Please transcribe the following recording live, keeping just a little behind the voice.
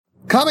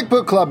Comic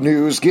Book Club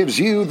News gives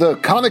you the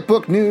comic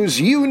book news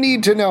you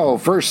need to know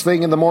first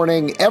thing in the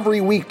morning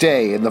every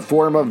weekday in the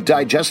form of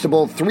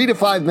digestible 3 to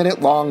 5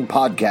 minute long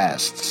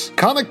podcasts.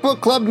 Comic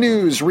Book Club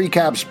News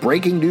recaps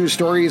breaking news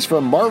stories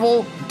from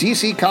Marvel,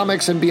 DC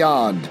Comics, and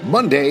beyond,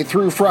 Monday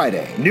through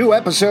Friday. New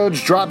episodes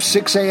drop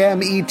 6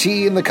 a.m. ET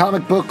in the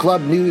Comic Book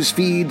Club News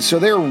feed, so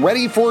they're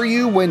ready for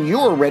you when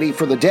you're ready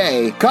for the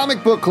day.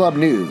 Comic Book Club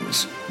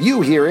News.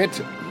 You hear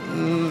it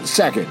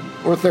second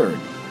or third,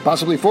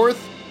 possibly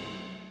fourth.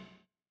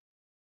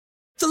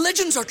 The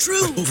legends are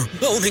true.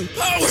 Overwhelming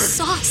power! The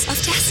sauce of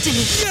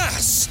destiny.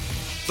 Yes!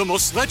 The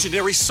most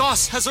legendary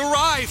sauce has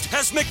arrived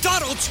as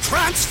McDonald's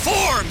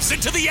transforms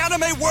into the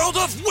anime world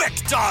of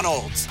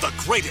WickDonald's. The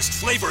greatest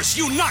flavors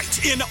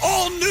unite in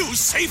all new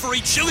savory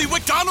chili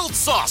McDonald's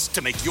sauce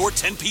to make your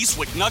 10-piece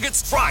Wick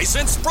Nuggets, fries,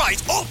 and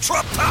Sprite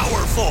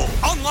ultra-powerful.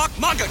 Unlock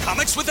manga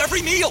comics with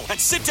every meal and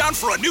sit down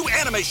for a new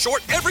anime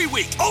short every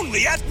week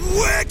only at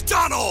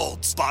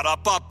WickDonald's.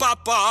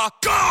 Ba-da-ba-ba-ba,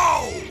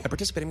 go! At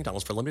participating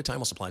McDonald's for a limited time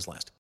while supplies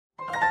last.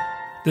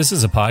 This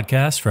is a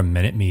podcast from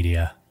Minute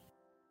Media.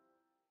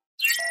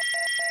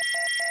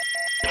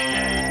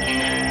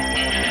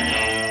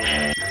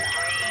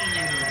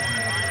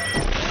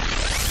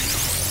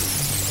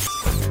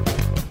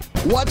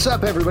 What's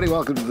up, everybody?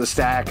 Welcome to The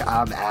Stack.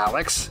 I'm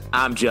Alex.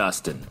 I'm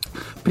Justin.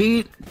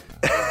 Pete.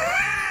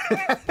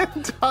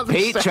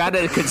 Pete tried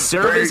to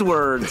conserve his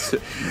words.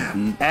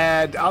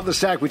 And on The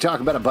Stack, we talk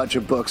about a bunch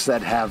of books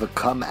that have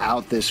come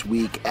out this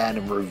week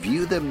and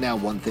review them. Now,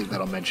 one thing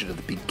that I'll mention at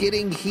the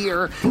beginning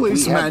here.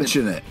 Please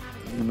mention it.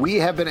 We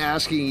have been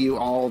asking you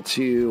all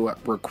to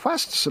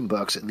request some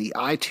books in the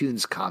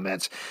iTunes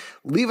comments.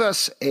 Leave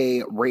us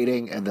a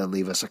rating and then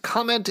leave us a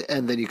comment,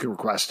 and then you can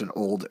request an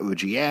old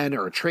OGN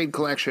or a trade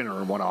collection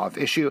or a one-off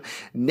issue.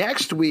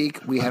 Next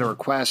week, we had a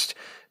request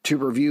to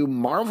review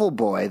Marvel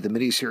Boy, the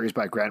miniseries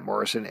by Grant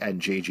Morrison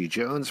and J.G.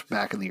 Jones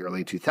back in the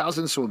early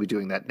 2000s, so we'll be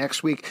doing that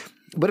next week.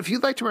 But if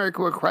you'd like to make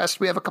a request,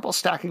 we have a couple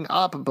stacking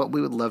up, but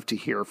we would love to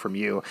hear from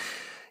you.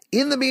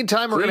 In the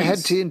meantime, we're going to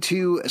head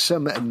into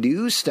some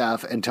new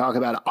stuff and talk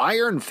about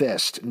Iron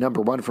Fist,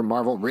 #1 from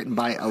Marvel, written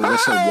by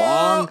Alyssa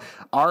Wong,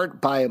 art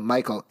by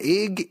Michael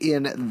Ig.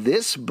 In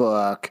this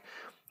book,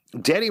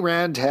 Danny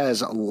Rand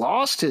has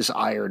lost his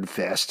Iron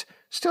Fist,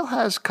 still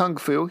has Kung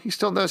Fu. He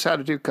still knows how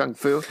to do Kung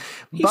Fu.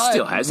 He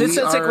still has. It's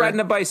like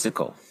riding a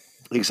bicycle.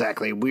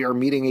 Exactly. We are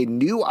meeting a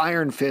new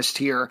Iron Fist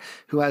here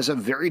who has a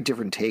very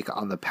different take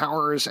on the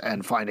powers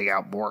and finding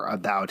out more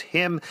about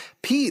him.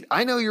 Pete,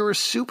 I know you were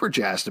super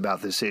jazzed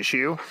about this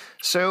issue.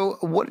 So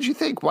what did you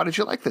think? Why did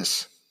you like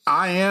this?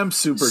 I am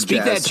super jazzed.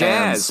 Speak that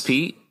jazz,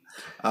 Pete.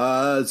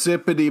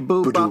 Zippity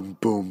boop. Boom,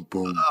 boom,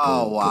 boom.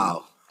 Oh,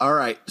 wow. All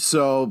right.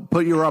 So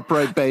put your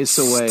upright bass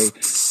away.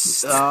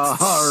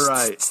 All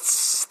right.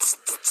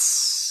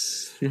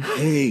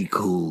 Hey,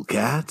 cool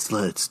cats,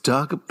 let's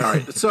talk about... All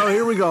right, so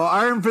here we go.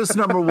 Iron Fist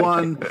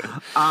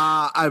 #1.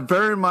 I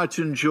very much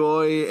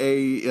enjoy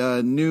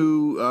a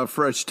new,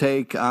 fresh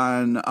take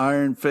on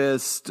Iron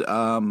Fist.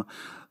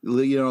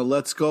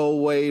 Let's go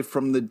away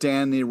from the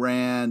Danny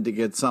Rand to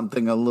get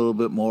something a little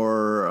bit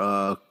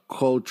more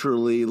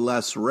culturally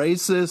less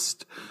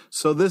racist.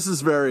 So this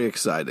is very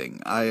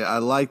exciting. I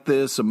like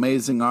this.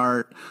 Amazing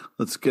art.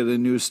 Let's get a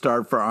new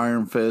start for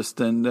Iron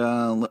Fist, and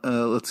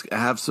let's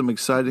have some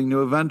exciting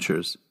new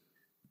adventures.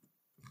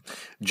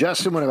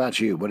 Justin, what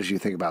about you? What did you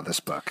think about this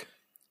book?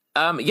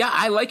 Yeah,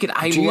 I like it.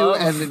 Do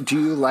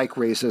you like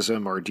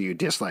racism or do you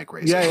dislike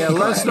racism? Yeah.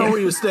 Let us know where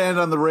you stand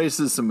on the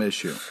racism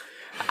issue.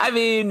 I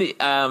mean,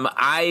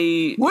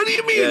 What do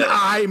you mean?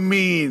 I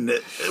mean,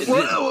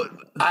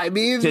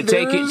 to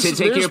take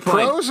your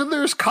point. Pros and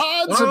there's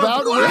cons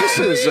about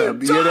racism.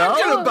 What are you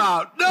talking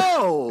about?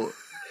 No,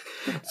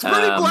 it's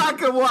pretty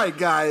black and white,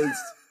 guys.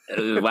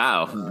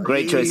 Wow,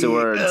 great choice of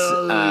words.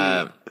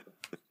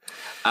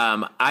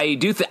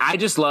 I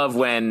just love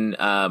when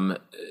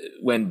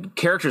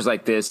characters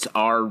like this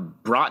are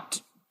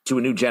brought to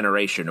a new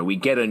generation, or we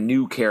get a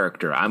new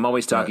character. I'm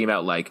always talking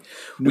about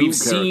we've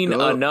seen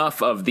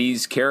enough of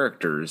these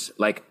characters.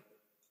 Like,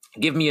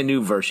 give me a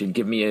new version,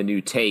 give me a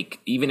new take,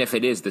 even if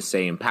it is the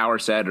same power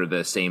set or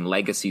the same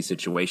legacy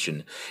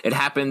situation. It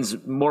happens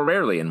more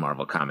rarely in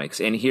Marvel Comics,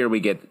 and here we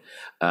get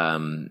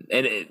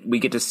we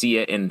get to see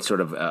it in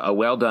sort of a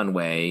well done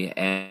way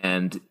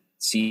and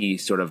see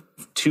sort of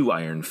two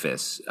Iron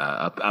Fists,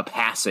 a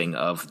passing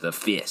of the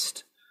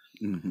fist.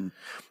 Mm-hmm.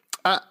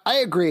 I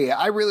agree.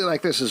 I really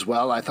like this as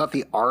well. I thought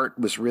the art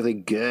was really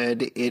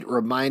good. It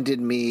reminded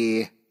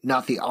me,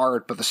 not the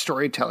art, but the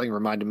storytelling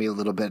reminded me a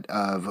little bit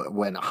of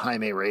when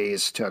Jaime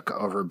Reyes took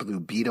over Blue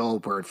Beetle,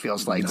 where it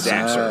feels like the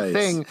same sort of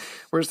thing.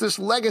 Whereas this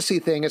legacy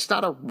thing, it's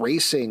not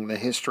erasing the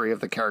history of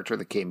the character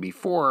that came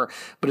before,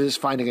 but it is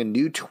finding a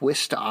new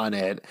twist on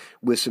it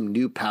with some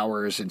new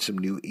powers and some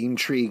new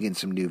intrigue and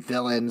some new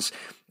villains.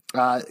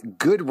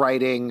 Good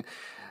writing.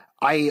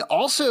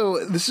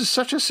 This is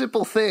such a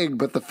simple thing,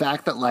 but the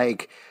fact that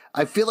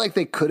I feel like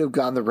they could have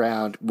gone the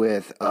round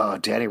with,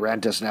 Danny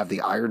Rand doesn't have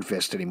the Iron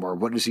Fist anymore.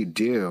 What does he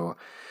do?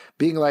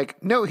 being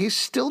like, no, he's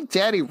still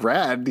Danny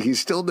Rand. He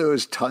still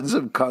knows tons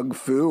of kung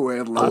fu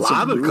and lots a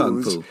lot of of kung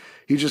moves. fu.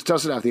 He just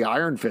doesn't have the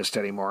Iron Fist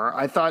anymore.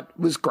 I thought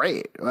was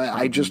great.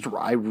 I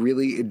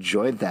really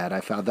enjoyed that.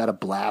 I found that a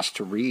blast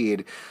to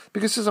read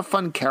because he's a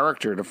fun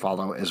character to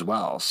follow as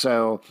well.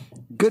 So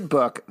good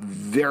book.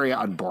 Very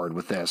on board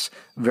with this.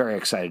 Very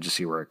excited to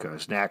see where it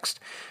goes next.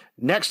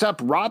 Next up,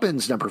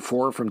 Robins, number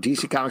 4 from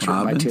DC Comics,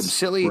 written by Tim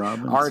Seeley,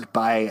 art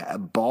by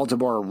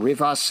Baltimore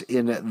Rivas.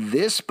 In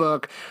this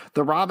book,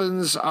 the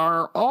Robins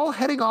are all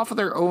heading off on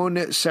their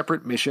own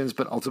separate missions,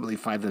 but ultimately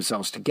find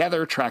themselves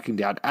together, tracking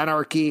down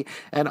Anarchy,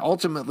 and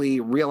ultimately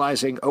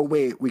realizing, oh,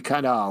 wait, we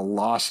kind of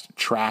lost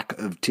track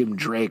of Tim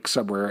Drake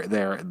somewhere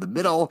there in the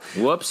middle.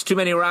 Whoops, too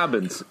many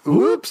Robins.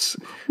 Whoops.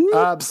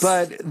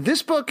 But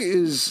this book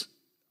is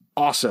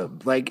awesome.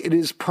 Like, it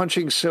is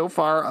punching so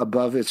far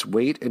above its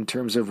weight in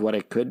terms of what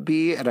it could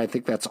be, and I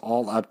think that's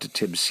all up to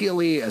Tim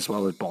Seeley as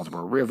well as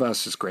Baltimore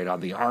Rivas is great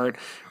on the art.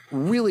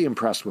 Really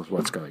impressed with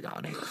what's going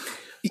on here.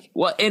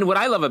 Well, and what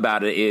I love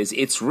about it is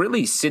it's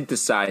really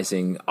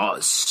synthesizing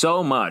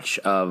so much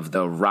of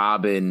the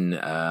Robin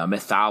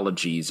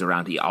mythologies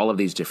around all of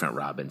these different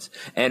Robins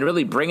and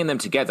really bringing them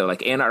together.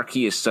 Like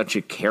Anarchy is such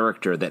a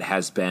character that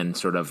has been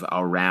sort of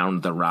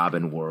around the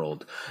Robin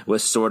world,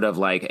 was sort of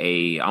like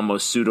a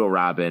almost pseudo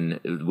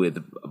Robin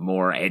with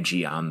more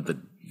edgy on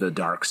the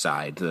dark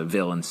side, the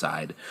villain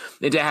side.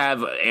 And to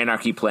have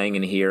Anarchy playing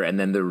in here and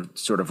then the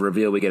sort of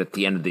reveal we get at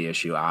the end of the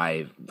issue,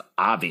 I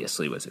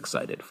obviously was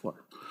excited for.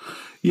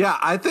 Yeah,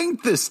 I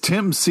think this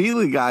Tim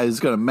Seeley guy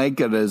is going to make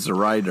it as a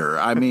writer.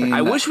 I mean,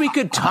 I wish we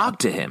could talk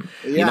to him.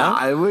 Yeah, you know?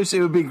 I wish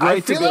it would be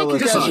great to be able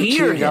to talk.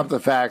 hear Teeing him. up the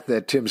fact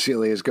that Tim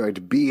Seeley is going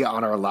to be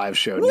on our live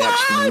show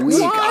next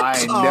week. What?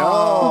 I know.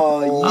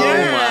 Oh, yeah.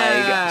 Oh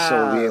my God.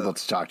 So we'll be able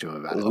to talk to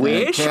him about it.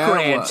 Wish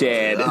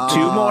granted.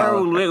 2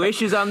 more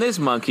wishes on this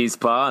monkey's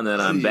paw, and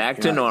then I'm back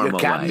to normal You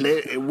can't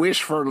life.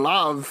 wish for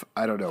love.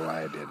 I don't know why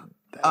I did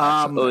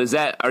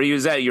that.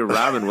 Is that your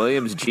Robin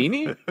Williams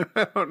genie?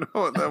 I don't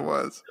know what that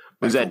was.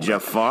 Was that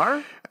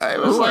Jafar? It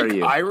was Who are like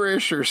you?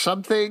 Irish or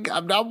something.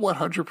 I'm not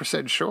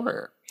 100%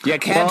 sure. You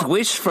can't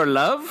wish for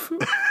love?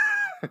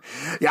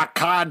 You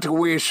can't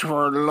wish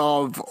for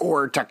love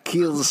or to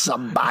kill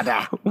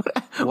somebody.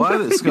 What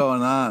is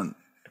going on?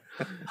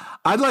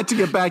 I'd like to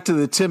get back to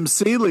the Tim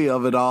Seeley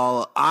of it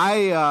all.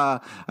 I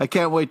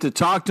can't wait to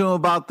talk to him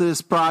about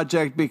this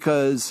project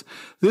because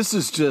this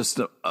is just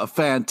a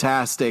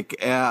fantastic.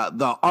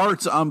 The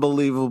art's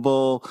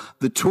unbelievable.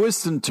 The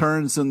twists and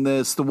turns in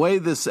this, the way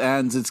this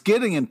ends, it's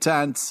getting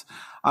intense.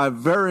 I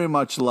very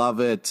much love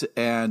it.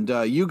 And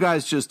you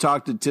guys just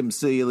talked to Tim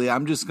Seeley.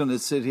 I'm just going to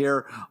sit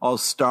here all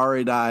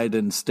starry-eyed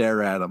and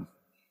stare at him.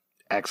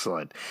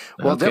 Excellent.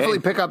 Well, definitely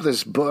pick up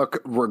this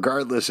book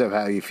regardless of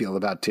how you feel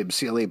about Tim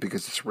Seeley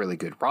because it's a really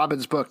good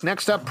Robin's book.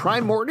 Next up,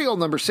 Primordial,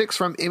 number 6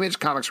 from Image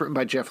Comics, written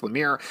by Jeff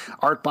Lemire,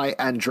 art by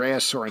Andrea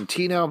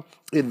Sorrentino.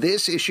 In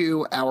this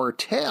issue, our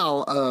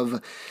tale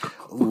of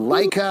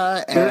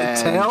Laika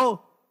and...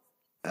 Tale?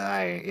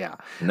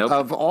 Nope.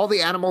 Of all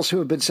the animals who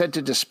have been sent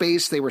into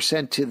space, they were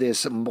sent to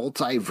this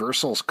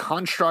multiversal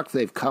construct.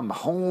 They've come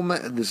home.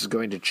 This is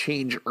going to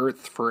change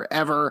Earth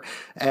forever.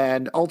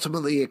 And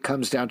ultimately, it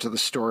comes down to the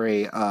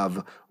story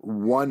of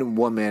one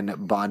woman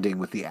bonding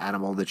with the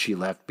animal that she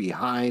left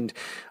behind.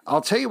 I'll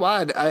tell you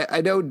what,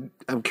 I know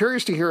I'm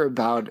curious to hear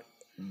about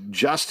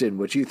Justin,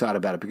 what you thought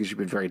about it, because you've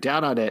been very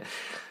down on it.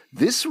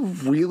 This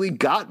really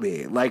got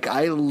me. Like,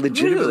 I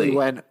legitimately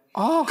went,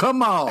 oh,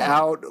 come on,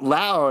 out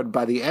loud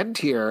by the end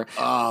here.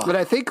 But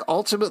I think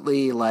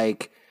ultimately,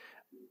 like,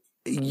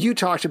 you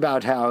talked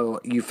about how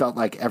you felt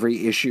like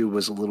every issue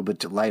was a little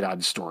bit too light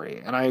on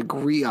story. And I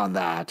agree on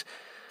that.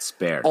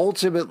 Spare.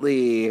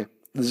 Ultimately,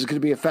 this is going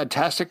to be a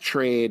fantastic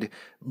trade,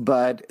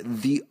 but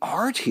the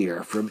art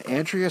here from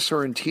Andrea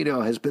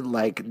Sorrentino has been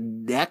like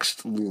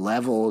next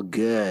level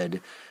good,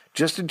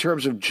 just in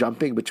terms of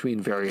jumping between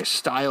various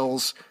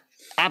styles.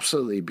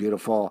 Absolutely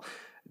beautiful.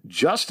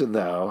 Justin,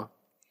 though,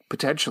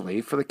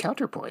 potentially for the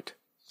counterpoint.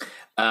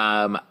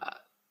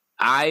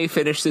 I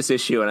finished this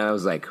issue and I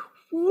was like,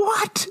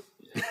 what?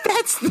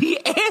 That's the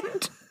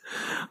end?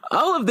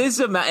 All of this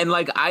amount, and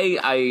like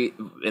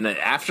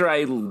after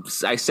I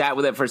sat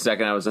with it for a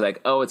second, I was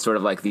like, oh, it's sort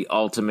of like the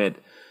ultimate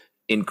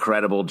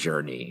incredible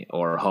journey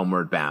or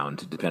Homeward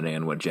Bound, depending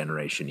on what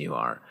generation you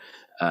are,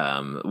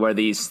 where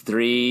these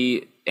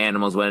 3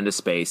 animals went into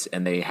space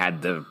and they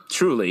had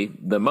truly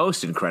the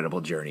most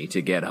incredible journey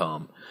to get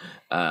home,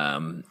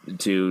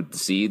 to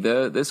see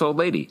this old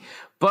lady.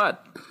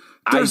 But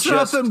there's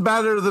nothing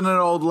better than an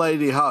old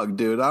lady hug,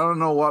 dude. I don't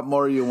know what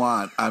more you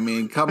want. I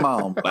mean, come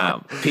on.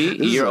 Wow. Pete,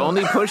 you're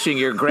only pushing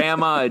your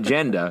grandma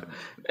agenda.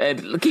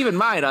 And keep in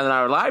mind, on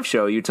our live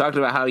show, you talked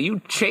about how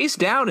you chased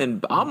down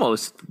and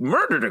almost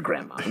murdered a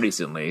grandma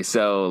recently.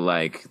 So,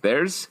 like,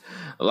 there's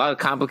a lot of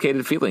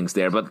complicated feelings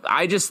there. But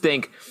I just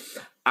think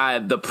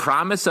the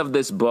promise of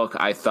this book,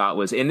 I thought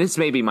was, and this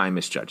may be my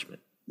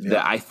misjudgment,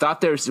 that I thought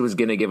there was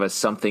going to give us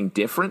something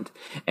different.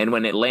 And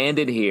when it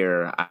landed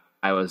here,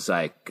 I was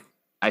like,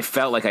 I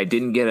felt like I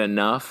didn't get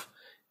enough.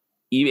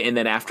 And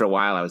then after a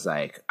while, I was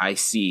like, I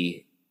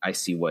see I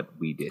see what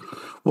we did.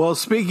 Well,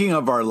 speaking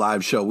of our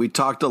live show, we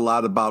talked a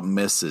lot about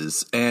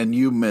misses, and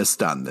you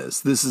missed on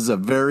this. This is a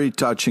very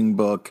touching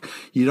book.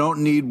 You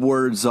don't need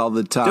words all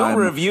the time. Don't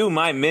review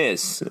my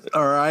miss.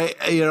 All right.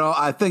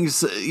 I think,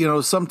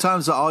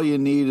 sometimes all you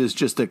need is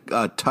just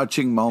a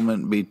touching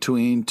moment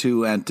between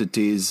two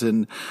entities.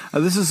 And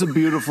this is a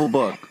beautiful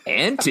book.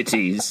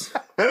 Entities?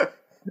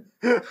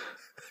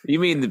 You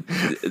mean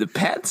the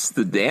pets,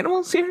 the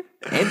animals here?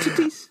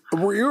 Entities?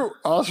 Were you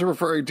also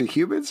referring to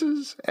humans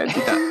as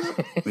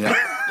entities? Yeah.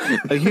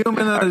 A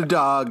human and a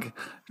dog.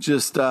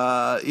 Just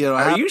Are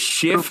you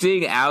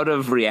shifting out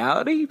of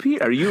reality,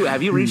 Pete?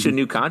 Have you reached a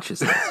new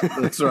consciousness?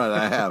 That's right,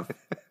 I have.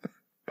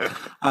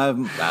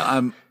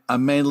 I'm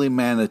mainly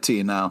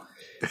manatee now.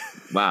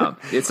 Wow.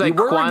 It's like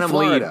Quantum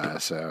Leap.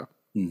 So.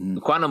 Mm-hmm.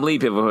 Quantum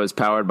Leap, if it was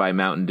powered by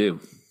Mountain Dew.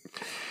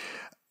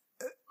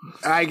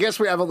 I guess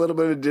we have a little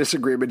bit of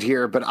disagreement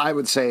here, but I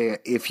would say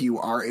if you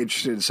are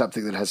interested in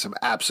something that has some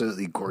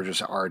absolutely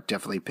gorgeous art,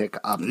 definitely pick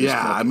up this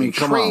book.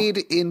 Trade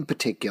in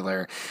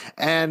particular.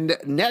 And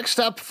next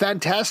up,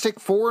 Fantastic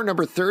Four,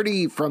 number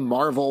 30 from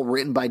Marvel,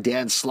 written by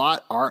Dan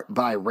Slott, art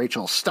by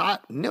Rachel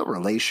Stott, no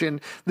relation.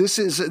 This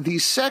is the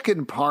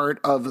second part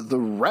of the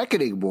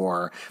Reckoning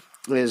War,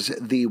 is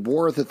the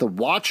war that the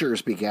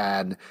Watchers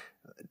began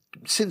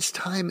since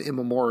time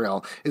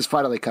immemorial, is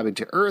finally coming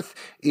to Earth.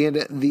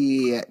 In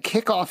the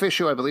kickoff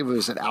issue, I believe it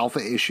was an alpha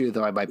issue,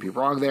 though I might be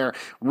wrong there,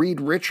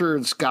 Reed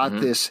Richards got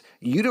this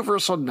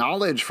universal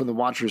knowledge from the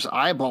Watcher's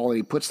eyeball, and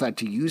he puts that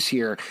to use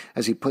here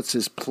as he puts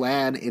his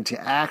plan into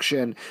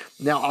action.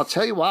 Now, I'll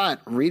tell you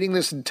what, reading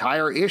this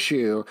entire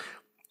issue,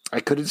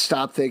 I couldn't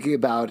stop thinking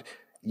about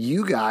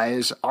you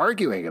guys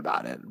arguing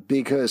about it,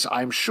 because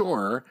I'm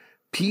sure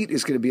Pete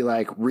is going to be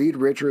like, Reed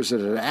Richards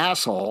is an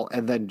asshole,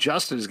 and then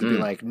Justin is going to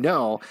be like,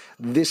 no,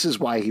 this is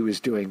why he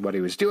was doing what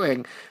he was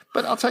doing.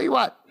 But I'll tell you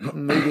what,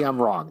 maybe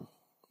I'm wrong.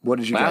 What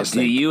did you guys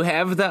think? Do you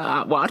have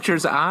the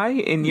Watcher's eye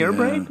in your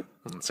brain?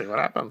 Let's see what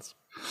happens.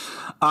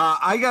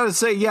 I got to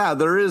say,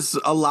 there is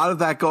a lot of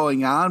that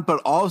going on,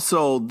 but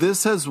also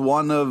this has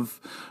one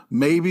of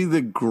maybe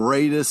the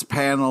greatest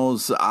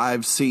panels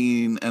I've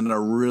seen in a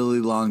really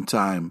long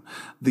time.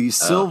 The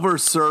Silver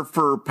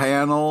Surfer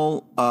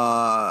panel,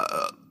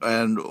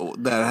 and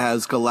that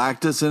has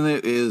Galactus in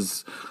it,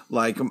 is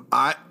like,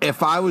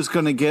 if I was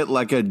going to get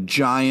like a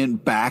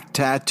giant back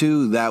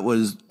tattoo,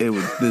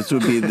 this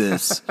would be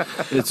this.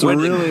 It's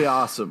really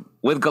awesome.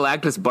 With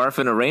Galactus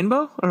barfing a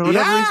rainbow or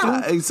whatever he's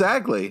doing?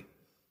 Exactly.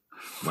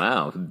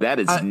 Wow, that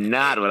is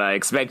not what I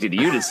expected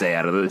you to say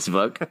out of this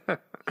book.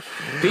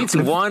 Pete's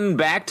one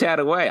back tat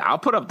away. I'll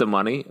put up the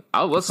money.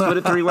 Let's split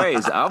it 3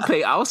 ways.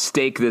 I'll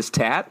stake this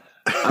tat.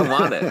 I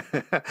want it.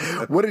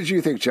 What did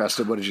you think,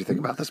 Justin? What did you think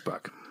about this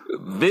book?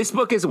 This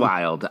book is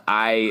wild.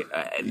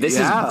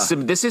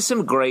 This is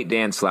some great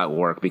Dan Slott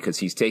work, because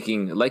he's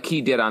taking, like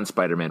he did on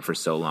Spider-Man for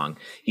so long,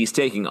 he's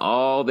taking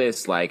all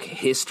this like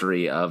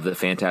history of the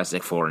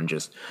Fantastic Four and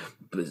just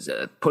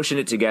pushing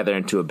it together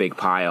into a big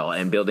pile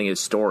and building his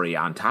story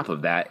on top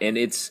of that, and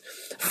it's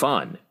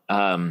fun.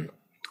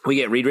 We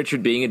get Reed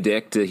Richards being a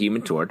dick to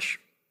Human Torch,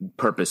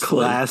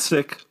 purposefully.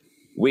 Classic.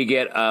 We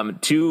get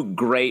 2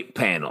 great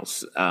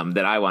panels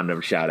that I wanted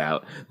to shout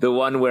out. The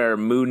one where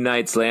Moon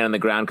Knight's laying on the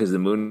ground because the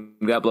moon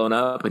got blown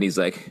up, and he's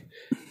like,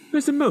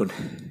 where's the moon?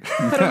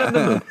 I don't have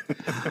the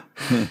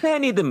moon. I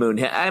need the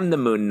moon. I'm the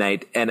Moon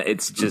Knight. And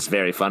it's just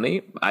very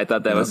funny. I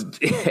thought that was,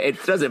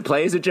 it doesn't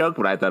play as a joke,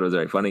 but I thought it was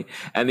very funny.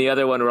 And the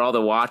other one where all the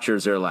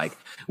Watchers are like,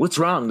 what's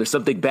wrong? There's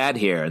something bad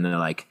here. And they're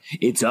like,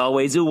 it's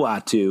always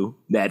Uatu,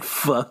 that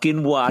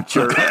fucking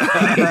Watcher.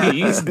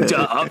 He's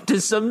up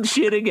to some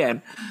shit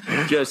again.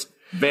 Just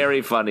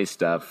very funny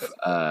stuff.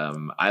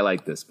 I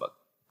like this book.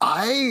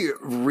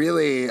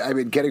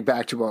 Getting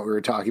back to what we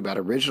were talking about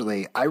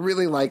originally, I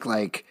really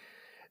like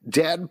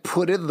Dad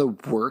put in the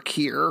work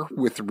here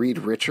with Reed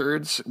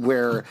Richards,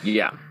 where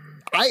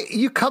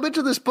you come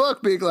into this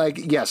book being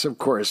like, yes, of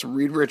course,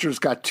 Reed Richards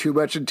got too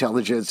much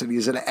intelligence and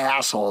he's an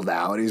asshole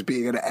now, and he's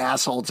being an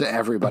asshole to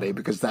everybody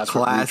because that's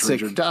what Reed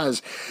Richards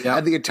does. Yep.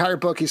 And the entire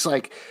book, he's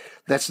like,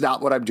 that's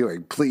not what I'm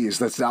doing. Please,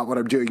 that's not what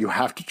I'm doing. You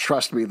have to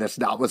trust me. That's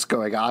not what's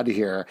going on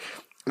here.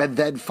 And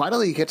then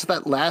finally you get to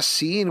that last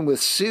scene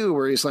with Sue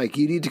where he's like,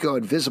 you need to go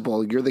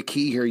invisible. You're the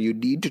key here. You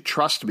need to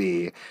trust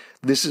me.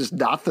 This is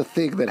not the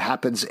thing that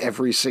happens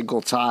every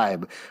single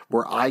time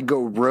where I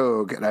go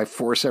rogue and I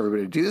force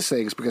everybody to do these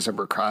things because I'm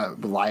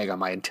relying on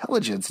my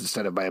intelligence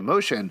instead of my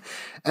emotion.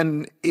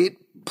 And it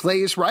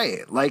plays right.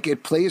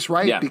 It plays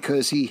right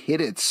because he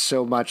hit it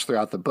so much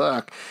throughout the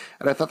book.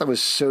 And I thought that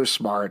was so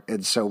smart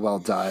and so well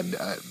done.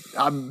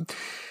 I'm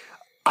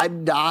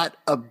not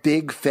a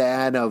big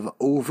fan of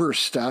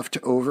overstuffed,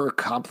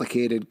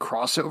 overcomplicated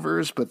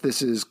crossovers, but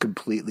this is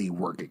completely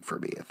working for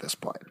me at this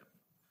point.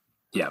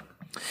 Yeah.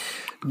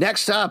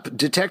 Next up,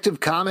 Detective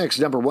Comics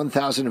number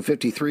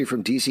 1053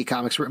 from DC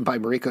Comics, written by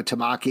Mariko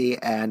Tamaki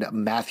and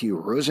Matthew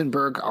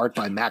Rosenberg, art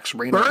by Max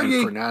Reyna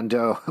and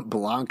Fernando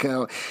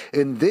Blanco.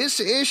 In this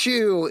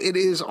issue, it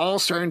is all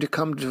starting to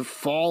come to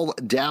fall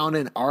down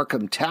in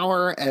Arkham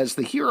Tower as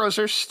the heroes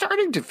are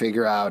starting to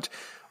figure out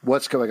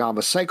what's going on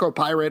with Psycho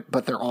Pirate,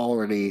 but they're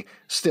already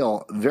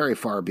still very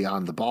far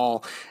beyond the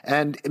ball.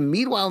 And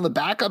meanwhile, in the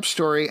backup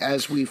story,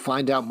 as we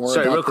find out more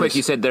about real quick,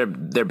 you said they're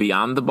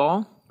beyond the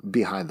ball?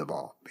 Behind the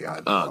ball. Behind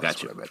the ball. Gotcha.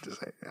 That's what I meant to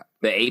say. Yeah.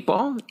 The 8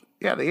 ball?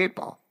 Yeah, the 8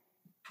 ball.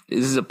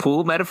 Is this a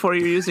pool metaphor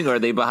you're using, or are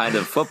they behind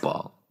a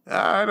football?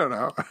 I don't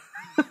know.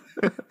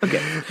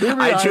 Okay.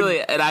 I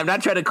truly, and I'm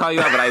not trying to call you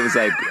out, but I was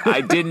like,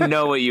 I didn't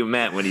know what you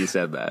meant when you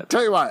said that.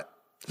 Tell you what,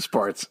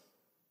 sports.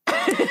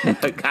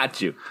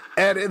 Got you.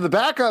 And in the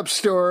backup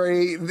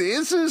story,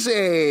 this is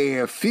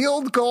a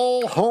field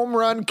goal home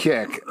run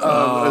kick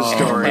of a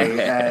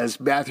story as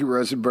Matthew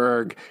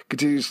Rosenberg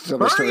continues to tell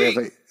the story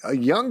of a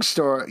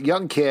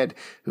young kid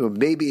who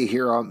may be a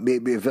hero, may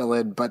be a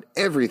villain, but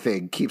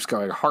everything keeps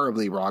going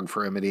horribly wrong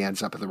for him, and he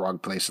ends up in the wrong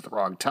place at the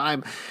wrong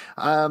time.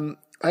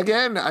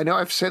 Again, I know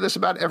I've said this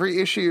about every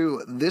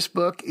issue. This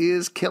book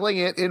is killing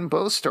it in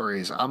both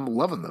stories. I'm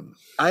loving them.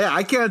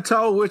 I can't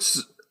tell which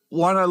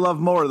one I love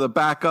more, the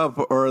backup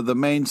or the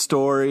main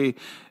story.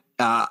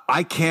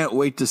 I can't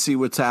wait to see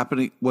what's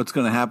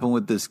going to happen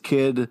with this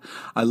kid.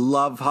 I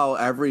love how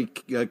every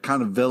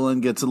kind of villain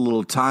gets a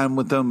little time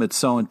with them. It's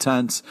so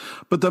intense.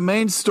 But the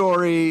main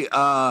story,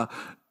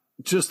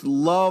 just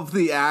love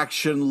the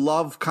action,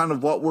 love kind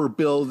of what we're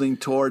building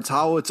towards,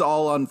 how it's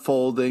all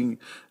unfolding.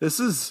 This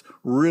is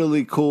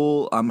really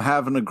cool. I'm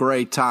having a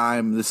great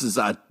time. This is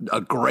a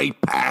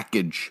great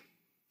package.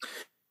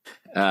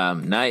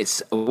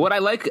 Nice. What I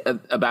like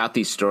about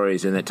these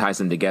stories and that ties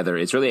them together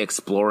is really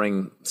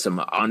exploring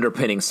some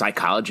underpinning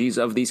psychologies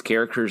of these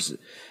characters.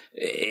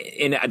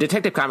 In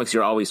Detective Comics,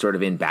 you're always sort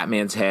of in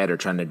Batman's head or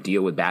trying to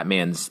deal with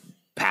Batman's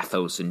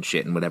pathos and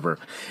shit and whatever.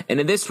 And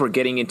in this, we're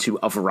getting into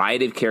a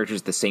variety of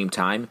characters at the same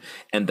time.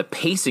 And the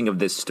pacing of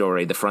this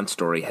story, the front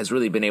story, has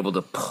really been able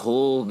to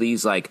pull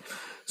these like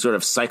sort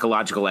of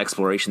psychological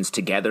explorations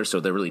together. So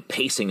they're really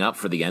pacing up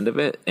for the end of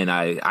it. And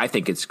I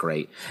think it's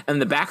great.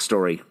 And the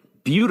backstory,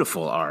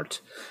 beautiful art.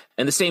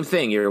 And the same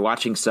thing, you're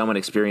watching someone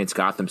experience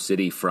Gotham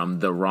City from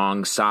the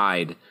wrong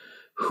side,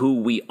 who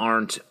we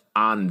aren't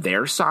on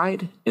their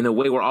side. In a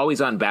way, we're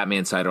always on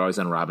Batman's side or always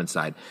on Robin's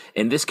side.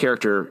 And this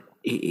character,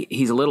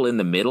 he's a little in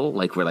the middle.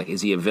 Like, we're like,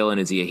 is he a villain?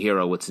 Is he a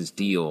hero? What's his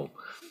deal?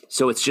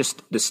 So it's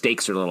just the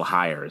stakes are a little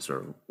higher as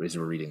we're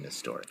reading this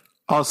story.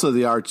 Also,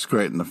 the art's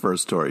great in the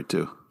first story,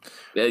 too.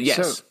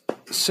 Yes.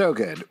 So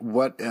good.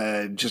 What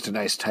just a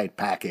nice tight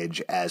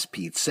package, as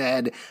Pete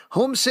said.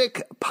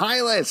 Homesick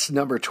Pilots,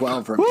 number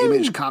 12 from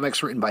Image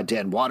Comics, written by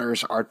Dan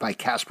Waters, art by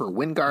Casper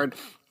Wingard.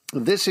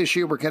 This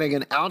issue, we're getting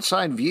an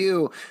outside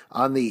view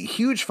on the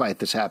huge fight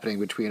that's happening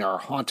between our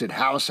haunted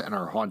house and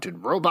our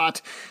haunted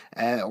robot,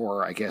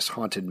 or I guess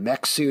haunted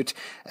mech suit,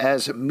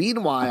 as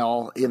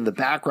meanwhile, in the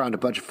background, a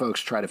bunch of folks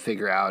try to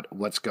figure out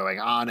what's going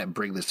on and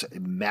bring this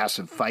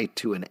massive fight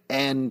to an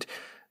end.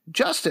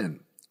 Justin,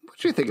 what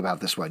do you think about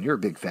this one? You're a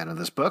big fan of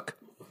this book.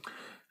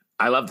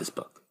 I love this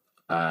book.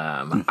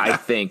 I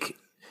think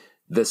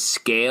the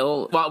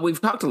scale, well, we've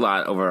talked a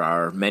lot over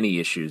our many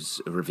issues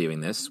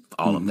reviewing this,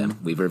 all of them.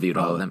 We've reviewed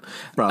all of them.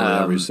 Probably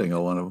every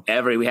single one of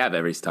them. We have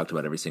talked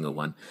about every single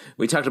one.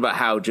 We talked about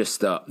how just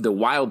the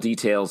wild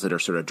details that are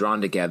sort of drawn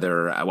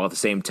together while at the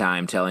same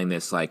time telling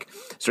this like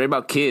story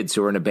about kids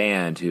who were in a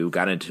band who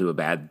got into a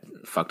bad,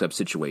 fucked up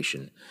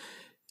situation.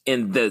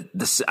 And the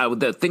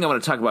thing I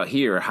want to talk about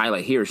here,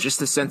 highlight here, is just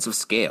the sense of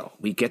scale.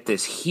 We get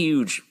this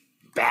huge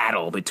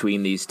battle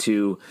between these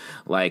two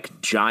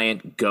like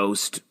giant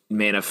ghost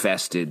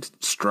manifested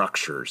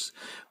structures,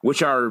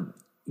 which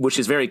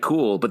is very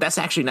cool, but that's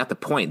actually not the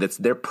point.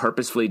 They're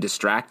purposefully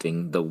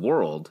distracting the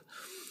world.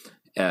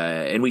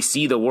 And we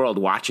see the world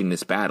watching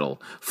this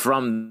battle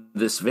from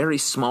this very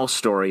small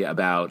story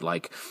about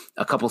like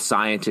a couple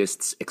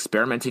scientists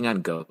experimenting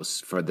on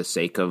ghosts for the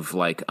sake of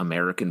like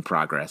American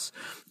progress.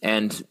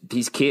 And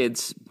these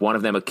kids, one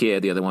of them a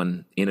kid, the other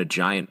one in a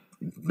giant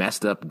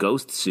messed up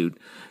ghost suit,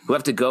 who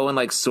have to go and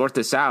like sort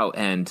this out.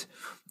 And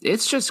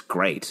it's just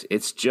great.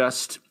 It's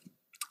just,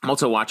 I'm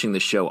also watching the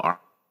show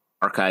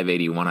Archive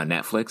 81 on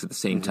Netflix at the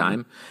same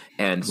time.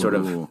 And sort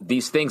of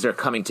these things are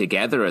coming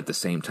together at the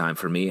same time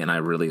for me. And I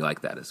really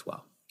like that as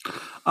well.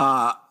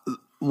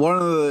 One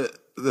of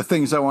the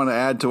things I want to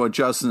add to what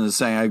Justin is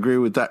saying, I agree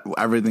with that,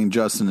 everything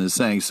Justin is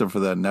saying, except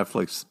for that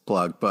Netflix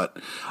plug. But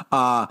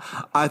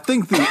I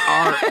think the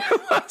art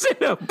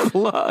wasn't a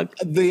plug.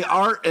 The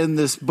art in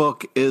this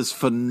book is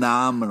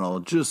phenomenal.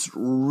 Just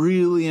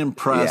really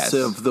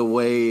impressive. Yes. The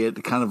way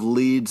it kind of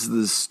leads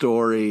the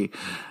story.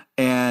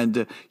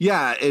 And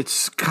yeah,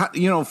 it's,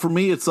 you know, for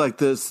me, it's like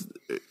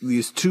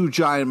these two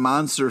giant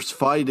monsters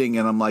fighting,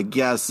 and I'm like,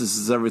 yes, this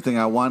is everything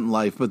I want in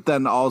life. But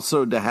then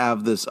also to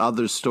have this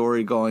other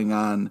story going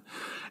on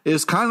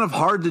is kind of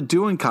hard to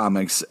do in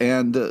comics,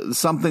 and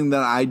something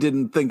that I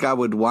didn't think I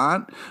would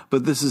want.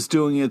 But this is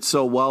doing it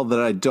so well that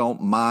I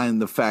don't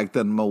mind the fact that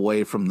I'm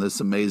away from this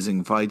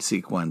amazing fight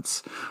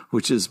sequence,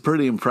 which is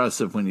pretty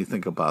impressive when you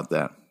think about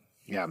that.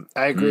 Yeah,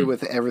 I agree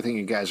with everything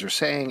you guys are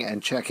saying,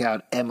 and check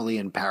out Emily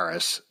in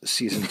Paris,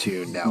 season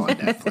 2, now on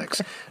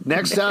Netflix.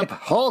 Next up,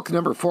 Hulk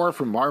 #4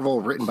 from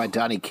Marvel, written by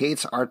Donny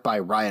Cates, art by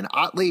Ryan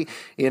Ottley.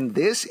 In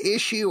this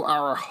issue,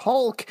 our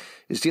Hulk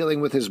is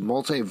dealing with his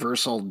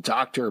multiversal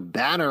Dr.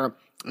 Banner,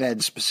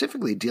 and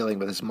specifically dealing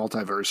with his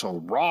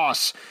multiversal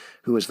Ross,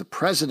 who is the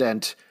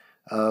president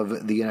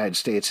of the United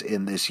States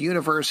in this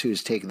universe,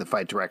 who's taking the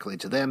fight directly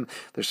to them.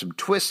 There's some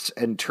twists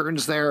and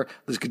turns there.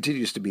 This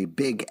continues to be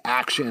big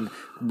action.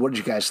 What did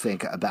you guys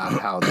think about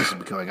how this has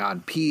been going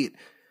on? Pete,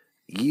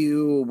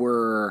 you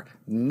were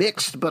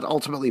mixed but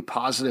ultimately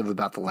positive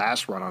about the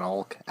last run on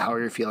Hulk. How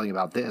are you feeling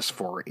about this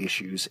 4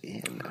 issues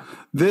in?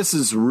 This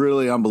is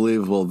really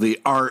unbelievable. The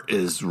art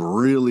is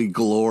really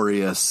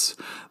glorious.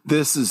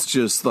 This is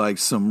just like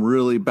some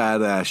really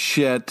badass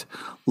shit.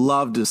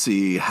 Love to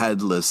see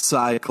Headless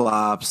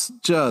Cyclops.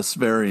 Just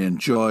very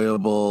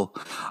enjoyable.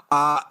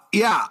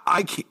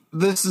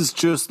 This is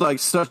just like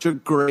such a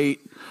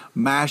great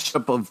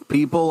mashup of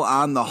people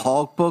on the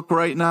Hulk book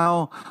right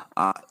now.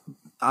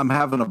 I'm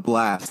having a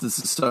blast. This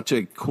is such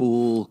a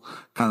cool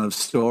kind of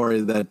story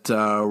that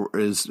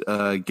is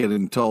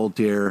getting told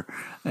here,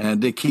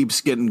 and it keeps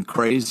getting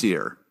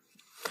crazier.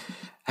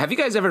 Have you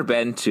guys ever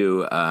been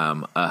to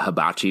a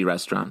hibachi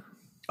restaurant?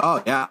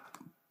 Oh, yeah.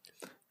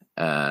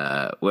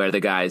 Where the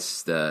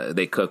guys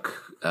they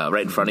cook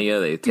right in front of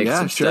you. They take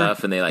some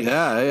stuff and they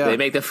they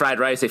make the fried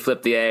rice. They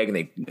flip the egg and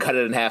they cut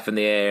it in half in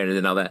the air and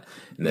then all that.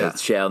 And the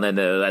shell, and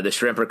then the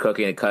shrimp are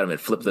cooking and cut them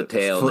and flip the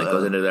tail and it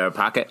goes into their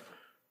pocket.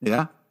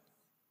 Yeah,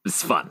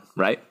 it's fun,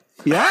 right?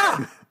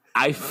 Yeah.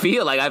 I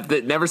feel like I've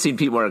never seen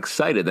people more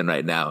excited than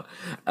right now.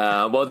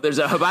 Well, there's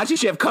a hibachi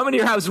chef coming to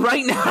your house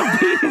right now.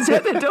 He's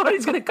at the door.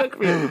 He's going to cook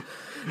for you.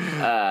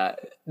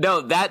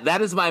 No,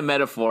 that is my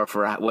metaphor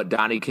for what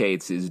Donny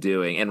Cates is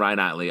doing and Ryan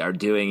Ottley are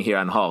doing here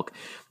on Hulk.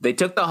 They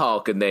took the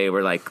Hulk and they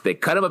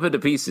cut him up into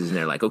pieces and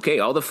they're like, okay,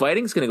 all the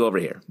fighting's going to go over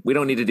here. We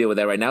don't need to deal with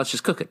that right now. Let's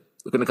just cook it.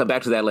 We're going to come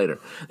back to that later.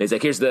 And he's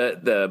like, here's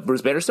the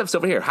Bruce Banner stuff's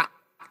over here. Ha!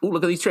 Ooh,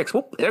 look at these tricks.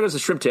 Whoop, there goes the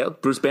shrimp tail.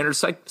 Bruce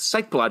Banner's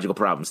psychological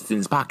problems. It's in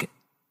his pocket.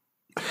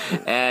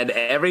 And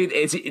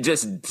it's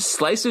just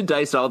slice and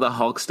dice all the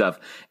Hulk stuff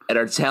and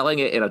are telling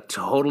it in a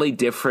totally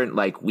different,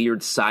 like weird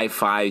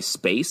sci-fi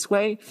space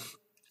way.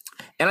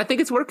 And I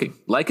think it's working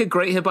like a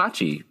great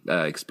hibachi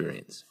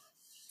experience.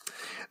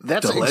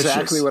 That's delicious.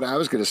 Exactly what I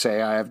was going to say.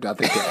 I have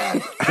nothing to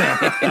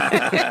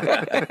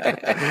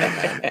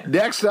add.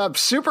 Next up,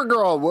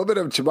 Supergirl, Woman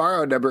of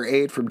Tomorrow,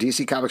 #8 from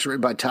DC Comics, written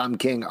by Tom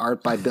King,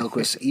 art by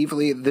Bilquis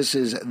Evely. This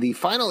is the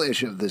final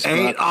issue of this book.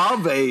 8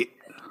 of 8.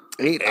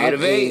 8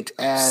 of 8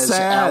 as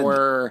Sad.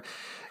 Our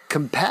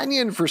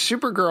companion for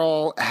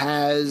Supergirl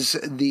has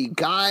the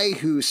guy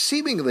who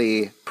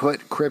seemingly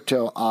put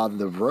Krypto on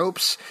the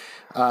ropes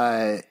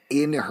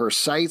in her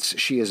sights.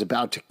 She is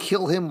about to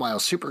kill him while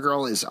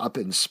Supergirl is up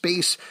in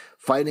space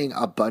fighting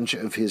a bunch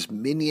of his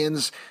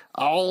minions.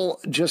 I'll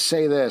just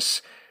say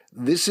this.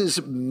 This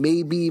is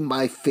maybe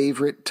my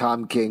favorite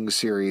Tom King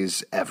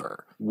series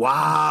ever.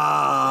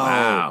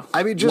 Wow.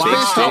 I mean, just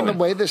based on the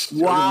way this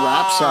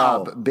wraps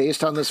up,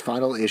 based on this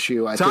final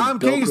issue, I Tom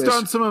think King's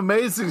done some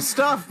amazing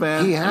stuff,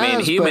 man. He has, I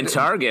mean, Human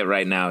Target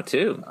right now,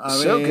 too.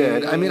 So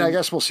good. I mean, I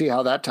guess we'll see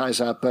how that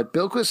ties up. But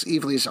Bilquis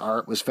Evely's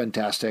art was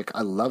fantastic.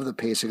 I love the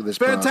pacing of this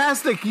book.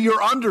 Fantastic.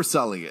 You're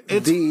underselling it.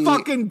 It's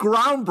fucking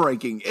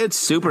groundbreaking. It's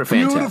super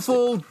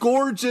beautiful,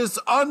 gorgeous,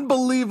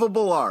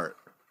 unbelievable art.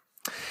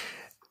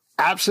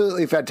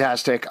 Absolutely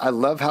fantastic. I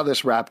love how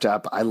this wrapped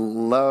up. I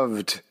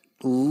loved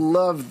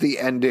the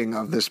ending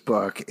of this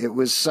book. It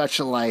was such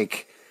a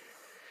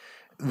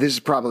this is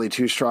probably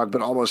too strong,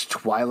 but almost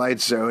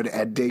Twilight Zone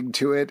ending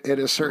to it in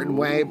a certain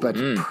way, but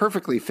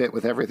perfectly fit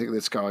with everything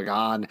that's going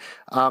on.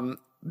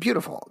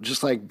 Beautiful,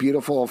 just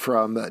beautiful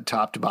from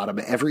top to bottom.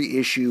 Every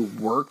issue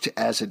worked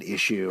as an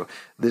issue.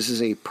 This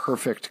is a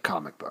perfect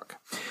comic book.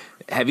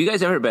 Have you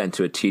guys ever been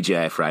to a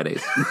TGI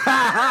Fridays?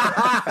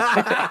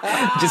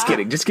 Just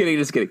kidding.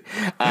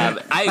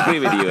 I agree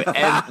with you.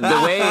 And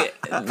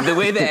the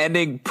way the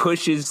ending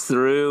pushes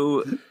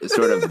through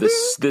sort of the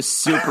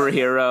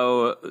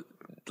superhero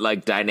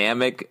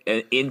dynamic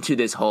into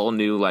this whole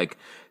new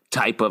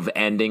type of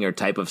ending or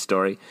type of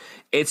story,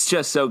 it's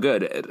just so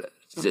good.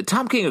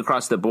 Tom King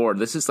across the board.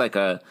 This is like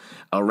a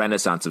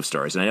renaissance of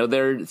stories. And I know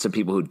there are some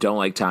people who don't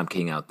like Tom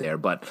King out there,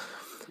 but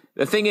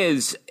the thing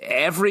is,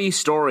 every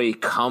story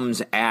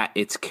comes at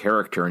its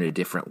character in a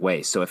different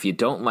way. So if you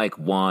don't like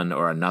one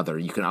or another,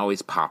 you can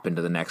always pop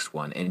into the next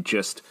one and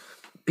just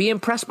be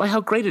impressed by how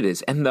great it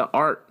is. And the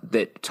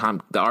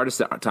artists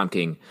that Tom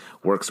King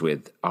works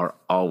with are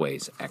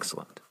always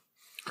excellent.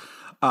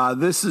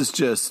 This is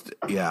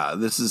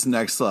this is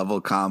next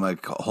level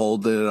comic.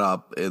 Hold it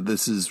up.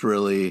 This is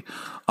really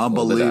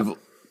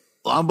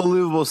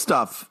unbelievable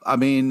stuff. I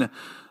mean,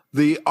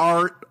 the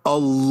art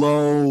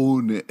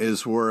alone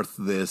is worth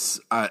this.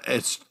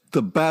 It's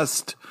the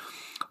best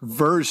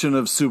version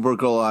of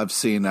Supergirl I've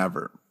seen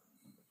ever.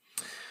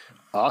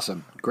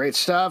 Awesome. Great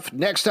stuff.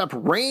 Next up,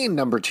 Rain,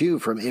 number 2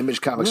 from Image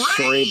Comics.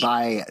 Story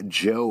by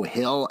Joe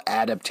Hill.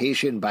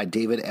 Adaptation by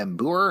David M.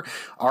 Boer.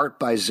 Art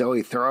by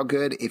Zoe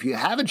Thorogood. If you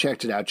haven't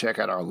checked it out, check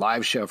out our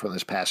live show from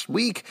this past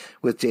week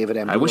with David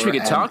M. Boer. I wish we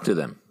could talk to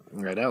them.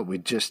 I know, we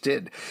just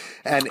did.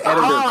 And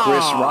editor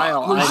Chris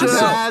Ryle. We should have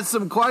had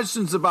some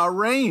questions about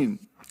Rain.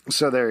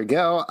 So there you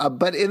go.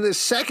 But in the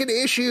second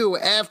issue,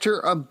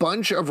 after a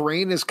bunch of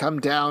rain has come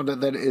down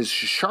that is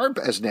sharp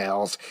as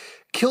nails,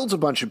 killed a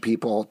bunch of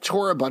people,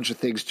 tore a bunch of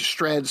things to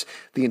shreds,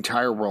 the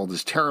entire world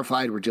is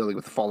terrified. We're dealing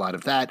with the fallout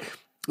of that.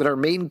 But our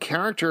main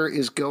character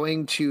is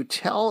going to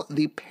tell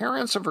the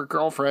parents of her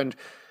girlfriend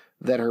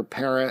that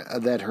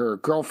her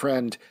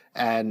girlfriend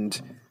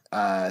and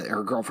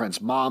her girlfriend's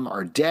mom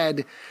are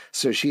dead.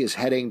 So she is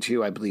heading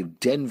to, I believe,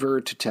 Denver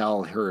to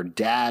tell her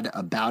dad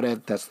about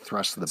it. That's the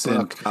thrust of the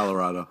book. In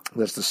Colorado.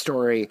 That's the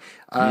story.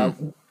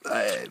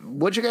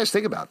 What'd you guys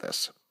think about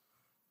this?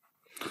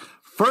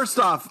 First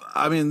off,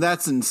 I mean,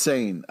 that's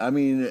insane. I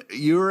mean,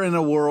 you're in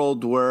a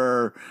world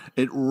where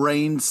it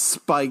rains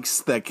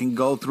spikes that can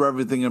go through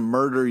everything and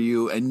murder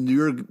you, and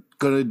you're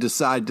going to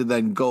decide to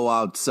then go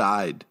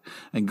outside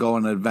and go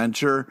on an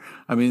adventure.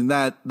 I mean,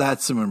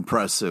 that's some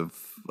impressive.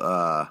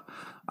 I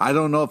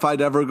don't know if I'd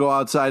ever go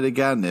outside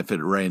again if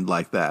it rained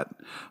like that.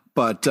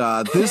 But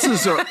this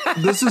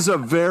is a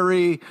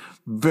very,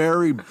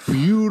 very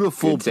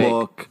beautiful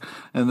book,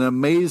 an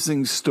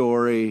amazing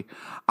story.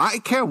 I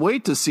can't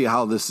wait to see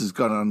how this is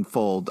going to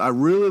unfold. I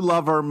really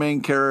love our main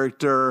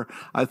character.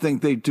 I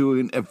think they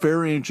do a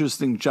very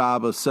interesting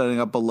job of setting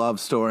up a love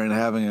story and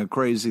having a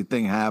crazy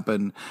thing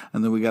happen,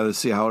 and then we got to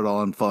see how it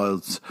all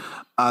unfolds.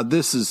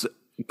 This is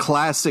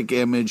classic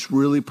Image,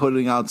 really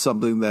putting out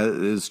something that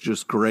is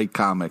just great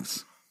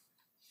comics.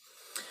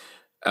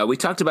 We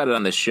talked about it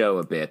on the show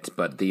a bit,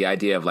 but the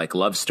idea of like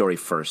love story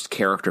first,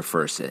 character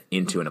first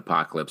into an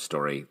apocalypse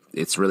story,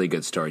 it's really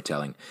good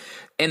storytelling.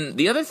 And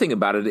the other thing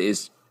about it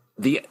is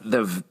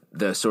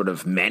the sort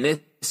of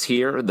menace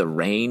here, the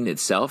rain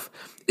itself,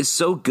 is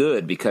so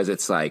good because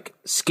it's like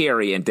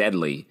scary and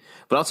deadly,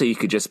 but also you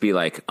could just be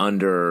like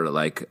under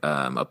like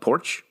a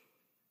porch.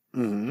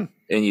 Mm-hmm.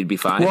 And you'd be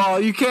fine. Well,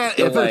 you can't.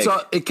 If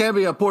it can't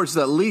be a porch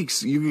that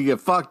leaks, you can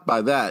get fucked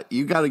by that.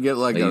 You got to get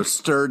like a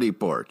sturdy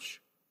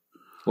porch.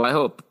 Well, I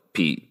hope,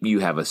 Pete, you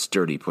have a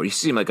sturdy porch. You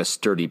seem like a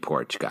sturdy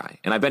porch guy,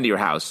 and I've been to your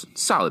house.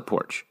 Solid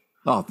porch.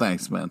 Oh,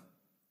 thanks, man.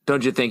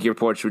 Don't you think your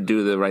porch would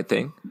do the right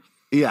thing?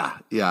 Yeah.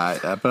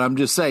 But I'm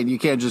just saying, you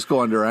can't just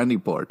go under any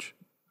porch.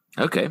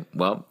 Okay.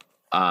 Well,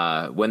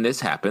 when this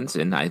happens,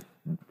 and I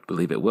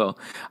believe it will,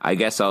 I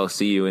guess I'll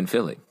see you in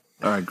Philly.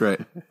 All right, great.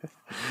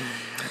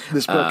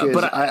 This book is,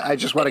 I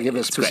just want to give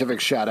a specific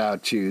shout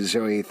out to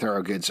Zoe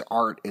Thorogood's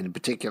art in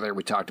particular.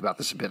 We talked about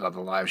this a bit on the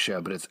live show,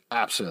 but it's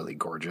absolutely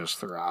gorgeous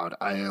throughout.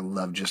 I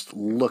love just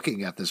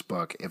looking at this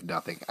book, if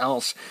nothing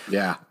else.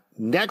 Yeah.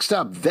 Next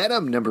up,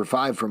 Venom, number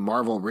 5 from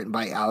Marvel, written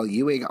by Al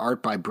Ewing,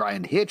 art by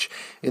Brian Hitch.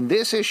 In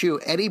this issue,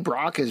 Eddie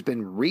Brock has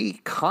been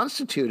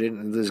reconstituted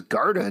in this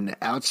garden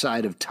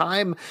outside of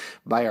time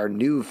by our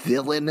new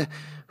villain,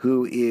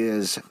 who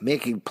is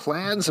making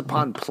plans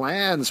upon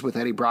plans with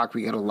Eddie Brock.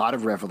 We get a lot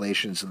of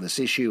revelations in this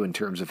issue in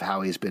terms of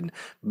how he's been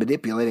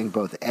manipulating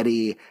both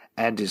Eddie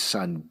and his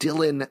son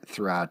Dylan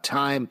throughout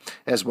time,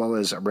 as well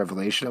as a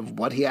revelation of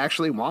what he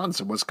actually wants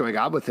and what's going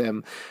on with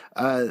him.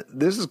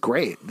 This is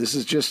great. This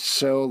is just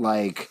so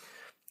like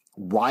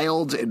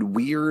wild and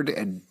weird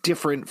and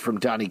different from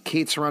Donny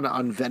Cates' run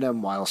on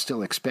Venom while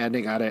still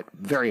expanding on it.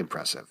 Very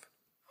impressive.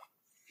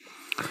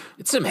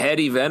 It's some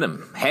heady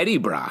Venom. Heady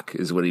Brock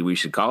is what we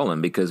should call him,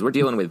 because we're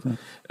dealing with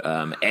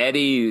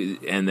Eddie,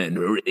 and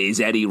then is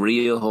Eddie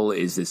real?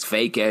 Is this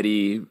fake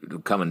Eddie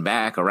coming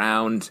back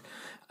around?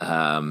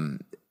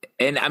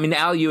 And I mean,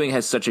 Al Ewing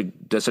does such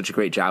a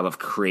great job of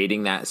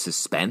creating that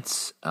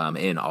suspense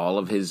in all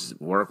of his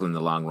work in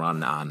the long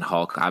run on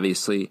Hulk,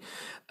 obviously.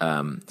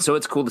 So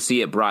it's cool to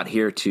see it brought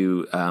here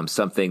to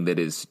something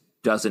that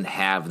doesn't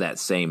have that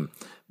same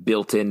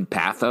built-in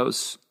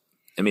pathos.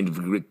 I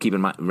mean, keep in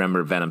mind,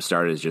 remember Venom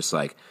started as just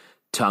like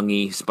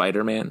tonguey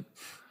Spider-Man.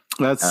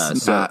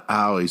 That's not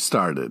how he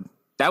started.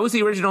 That was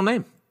the original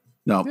name.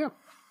 No. Yeah.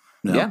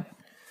 No. Yeah.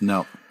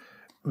 No.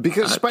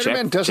 Because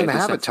Spider-Man doesn't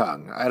have a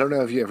tongue. I don't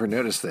know if you ever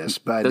noticed this,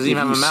 but doesn't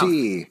even have a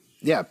mouth.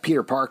 Yeah,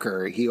 Peter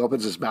Parker, he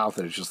opens his mouth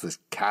and it's just this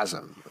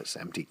chasm, this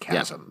empty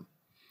chasm.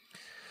 Yeah.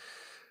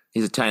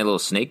 He's a tiny little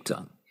snake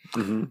tongue.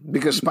 Mm-hmm.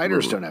 Because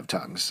spiders don't have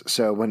tongues.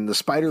 So when the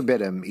spider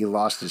bit him, he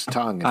lost his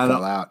tongue and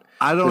fell out.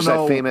 There's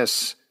that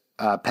famous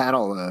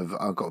panel of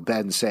Uncle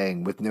Ben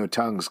saying, "With no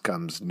tongues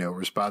comes no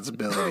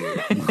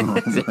responsibility."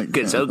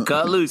 Because he'll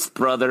cut loose,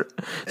 brother.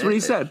 That's what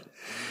he said.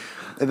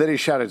 And then he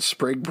shouted,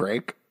 "Spring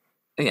break."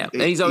 Yeah,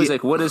 and he's always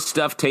like, "What does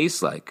stuff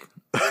taste like?"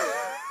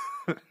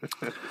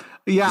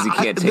 Yeah,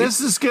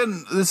 this is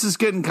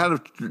getting kind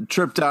of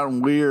tripped out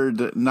and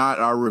weird. Not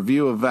our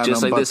review of Venom,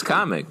 just like this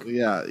comic.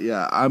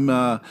 Yeah.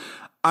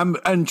 I'm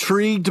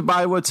intrigued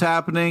by what's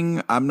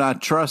happening. I'm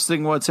not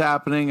trusting what's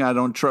happening. I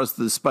don't trust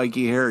the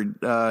spiky-haired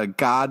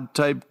god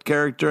type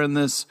character in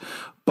this.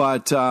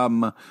 But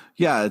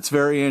yeah, it's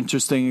very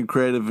interesting and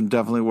creative and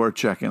definitely worth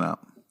checking out.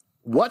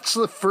 What's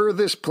the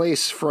furthest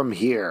place from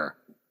here?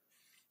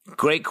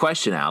 Great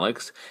question,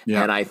 Alex.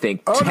 Yeah. And I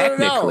think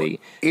technically...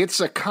 No. It's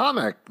a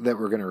comic that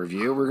we're going to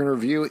review. We're going to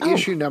review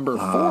issue number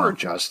 4,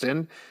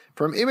 Justin,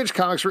 from Image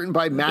Comics, written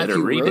by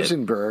Matthew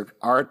Rosenberg,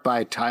 art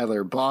by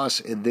Tyler Boss.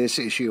 In this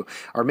issue,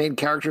 our main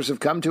characters have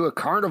come to a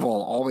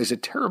carnival, always a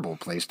terrible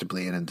place to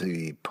be in into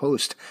the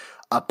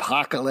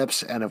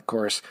post-apocalypse. And, of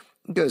course,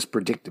 it goes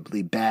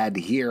predictably bad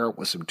here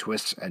with some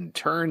twists and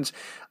turns.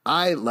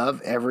 I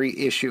love every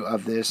issue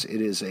of this.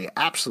 It is an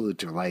absolute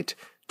delight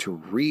to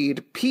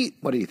read. Pete,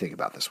 what do you think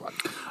about this one?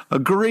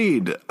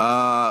 Agreed.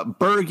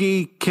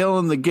 Bergie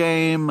killing the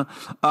game.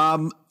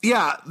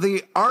 Yeah,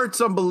 the art's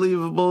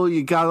unbelievable.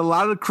 You got a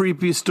lot of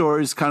creepy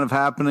stories kind of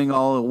happening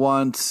all at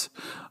once.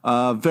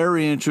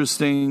 Very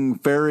interesting,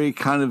 very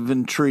kind of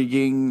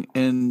intriguing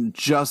in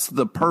just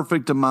the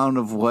perfect amount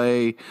of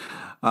way.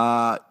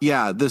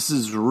 Yeah, this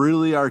is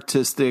really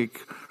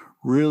artistic,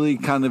 really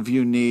kind of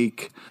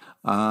unique,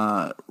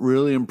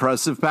 really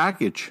impressive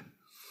package.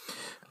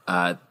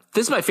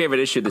 This is my favorite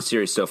issue of the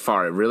series so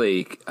far. It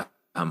really,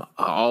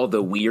 all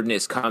the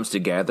weirdness comes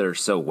together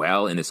so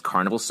well in this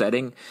carnival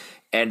setting.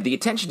 And the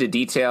attention to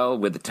detail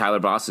with the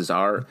Tyler Boss's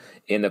art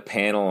in the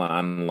panel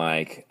on,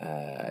 like,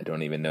 I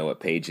don't even know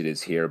what page it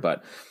is here,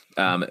 but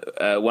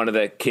one of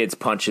the kids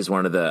punches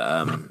one of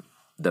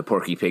the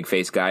Porky Pig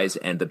face guys,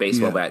 and the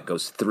baseball bat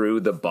goes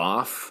through the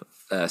boff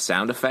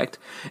sound effect.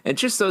 And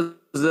just those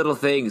little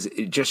things,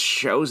 it just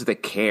shows the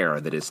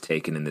care that is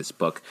taken in this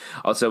book.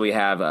 Also, we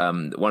have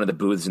one of the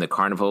booths in the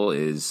carnival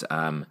is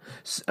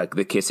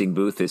the kissing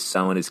booth is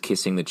someone is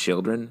kissing the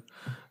children.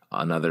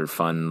 Another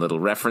fun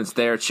little reference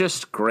there. It's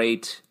just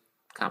great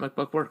comic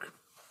book work.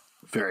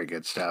 Very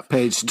good stuff.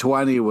 Page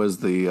 20 was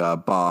the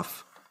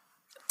boff.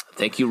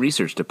 Thank you,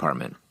 research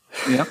department.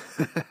 Yep.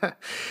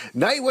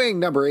 Nightwing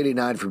number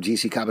 89 from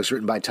DC Comics,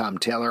 written by Tom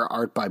Taylor,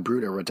 art by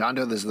Bruno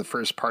Redondo. This is the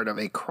first part of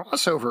a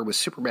crossover with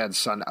Superman,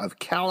 son of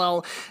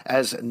Kal-El,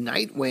 as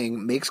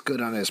Nightwing makes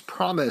good on his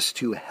promise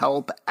to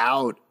help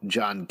out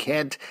John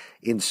Kent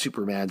in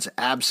Superman's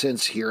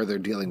absence. Here they're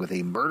dealing with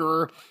a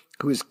murderer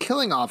who is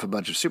killing off a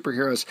bunch of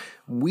superheroes.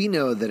 We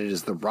know that it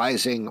is the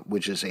Rising,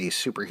 which is a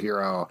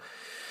superhero,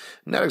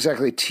 not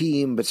exactly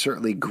team, but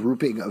certainly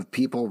grouping of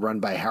people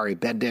run by Harry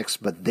Bendix,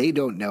 but they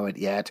don't know it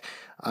yet.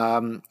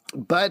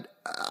 But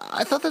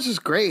I thought this was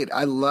great.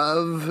 I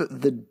love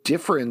the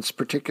difference,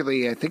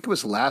 particularly, I think it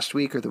was last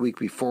week or the week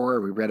before,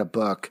 we read a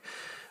book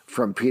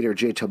from Peter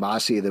J.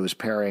 Tomasi that was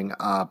pairing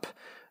up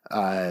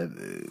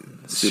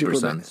Super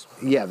Sons.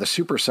 Yeah, the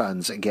Super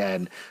Sons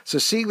again. So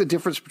seeing the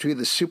difference between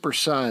the Super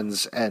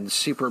Sons and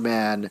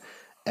Superman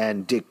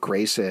and Dick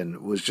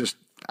Grayson was just,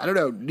 I don't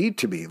know, neat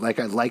to me. Like,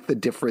 I like the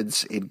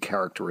difference in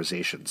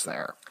characterizations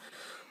there.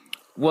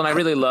 Well, and I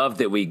really love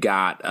that we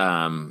got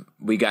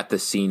the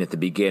scene at the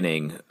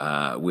beginning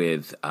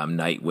with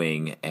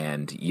Nightwing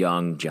and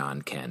young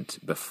John Kent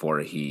before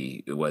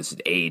he was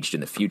aged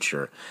in the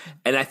future,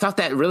 and I thought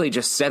that really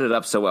just set it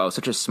up so well. It was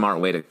such a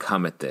smart way to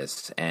come at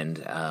this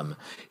and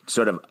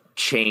sort of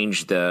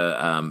change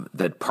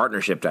the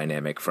partnership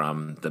dynamic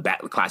from the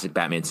classic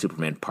Batman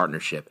Superman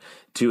partnership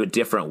to a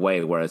different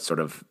way, where it's sort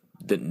of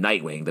the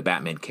Nightwing, the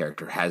Batman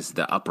character, has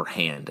the upper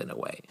hand in a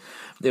way.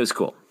 It was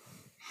cool.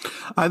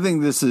 I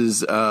think this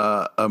is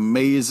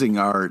amazing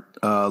art.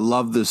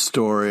 Love this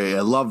story.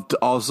 I loved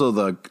also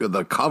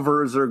the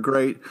covers are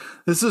great.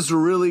 This is a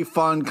really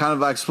fun kind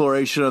of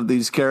exploration of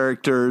these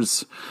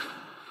characters.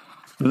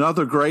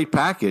 Another great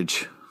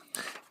package.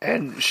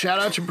 And shout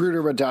out to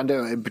Bruno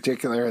Redondo in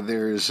particular.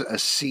 There's a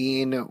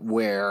scene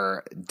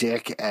where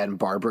Dick and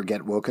Barbara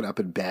get woken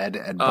up in bed,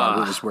 and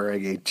Barbara is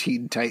wearing a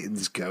Teen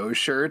Titans Go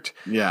shirt.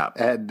 Yeah.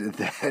 And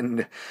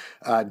then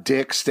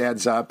Dick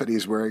stands up and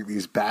he's wearing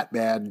these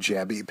Batman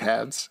jammy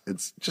pants.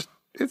 It's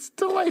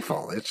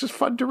delightful. It's just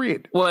fun to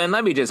read. Well, and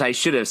I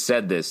should have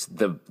said this.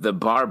 The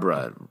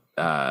Barbara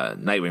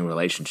Nightwing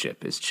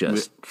relationship is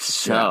just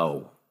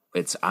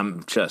it's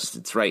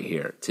right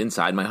here. It's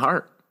inside my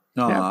heart.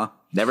 Yeah.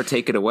 Never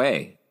take it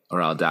away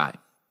or I'll die.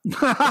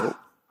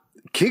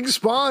 King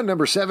Spawn,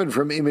 number 7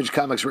 from Image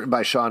Comics, written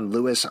by Sean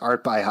Lewis,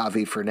 art by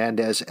Javi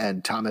Fernandez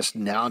and Thomas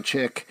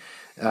Nachlik.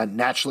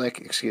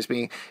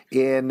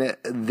 In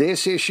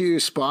this issue,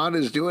 Spawn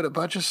is doing a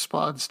bunch of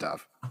Spawn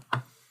stuff.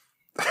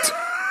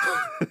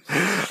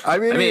 I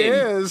mean, he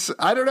is.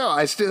 I don't know.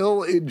 I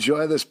still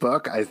enjoy this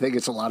book. I think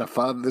it's a lot of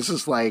fun.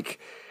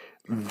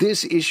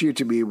 This issue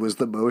to me was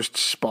the most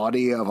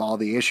Spawny of all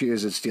the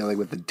issues. It's dealing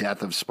with the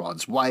death of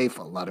Spawn's wife,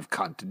 a lot of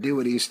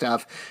continuity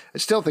stuff. I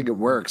still think it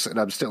works, and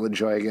I'm still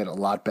enjoying it a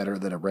lot better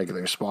than a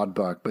regular Spawn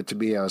book. But to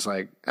me, I was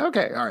like,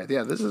 okay, all right,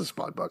 yeah, this is a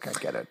Spawn book. I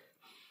get it.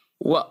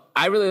 Well,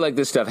 I really like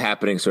this stuff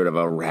happening sort of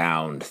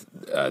around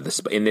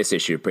in this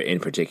issue in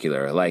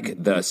particular,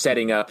 like the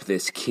setting up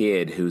this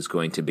kid who's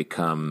going to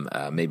become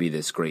maybe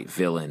this great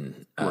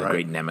villain,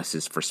 great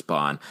nemesis for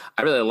Spawn.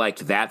 I really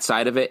liked that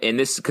side of it. And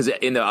this, because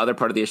in the other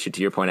part of the issue,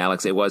 to your point,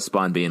 Alex, it was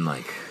Spawn being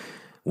like,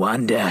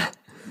 Wanda,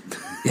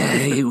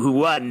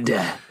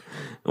 Wanda,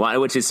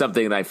 which is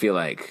something that I feel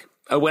like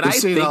When I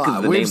think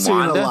of the name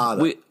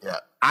Wanda,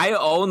 I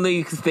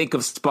only think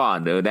of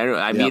Spawn. Dude.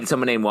 I meet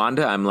someone named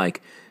Wanda, I'm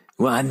like,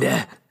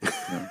 Wanda,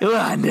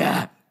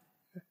 Wanda.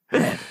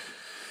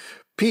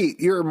 Pete,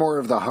 you're more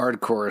of the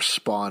hardcore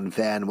Spawn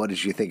fan. What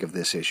did you think of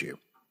this issue?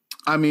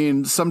 I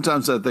mean,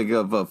 sometimes I think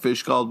of a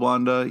fish called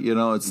Wanda. You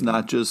know, it's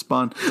not just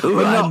Spawn.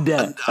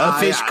 Wanda, a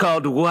fish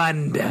called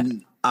Wanda.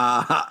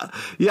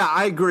 Yeah,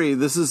 I agree.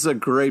 This is a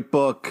great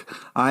book.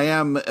 I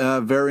am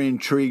very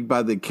intrigued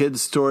by the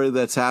kids' story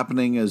that's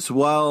happening as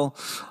well.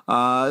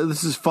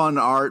 This is fun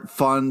art,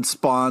 fun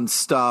Spawn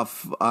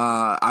stuff.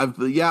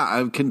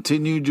 I've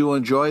continued to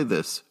enjoy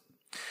this.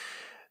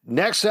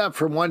 Next up,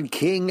 from one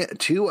king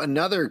to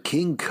another,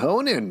 King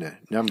Conan,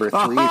 number 3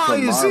 from Marvel.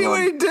 You see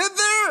what he did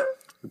there?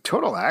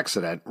 Total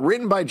accident.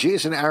 Written by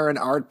Jason Aaron,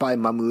 art by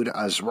Mahmoud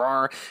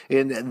Asrar.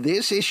 In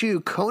this issue,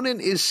 Conan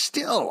is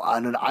still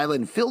on an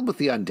island filled with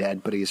the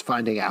undead, but he's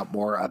finding out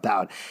more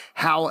about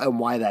how and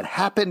why that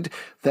happened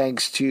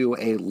thanks to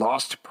a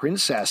lost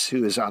princess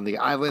who is on the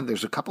island.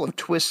 There's a couple of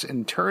twists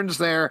and turns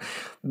there,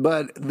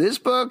 but this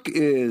book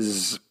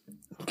is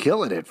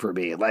killing it for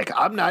me. Like,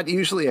 I'm not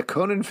usually a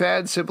Conan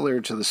fan, similar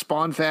to the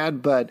Spawn fan,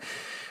 but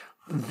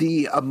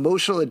the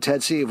emotional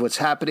intensity of what's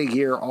happening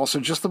here, also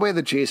just the way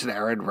that Jason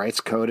Aaron writes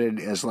Conan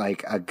as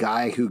like a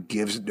guy who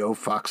gives no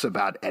fucks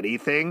about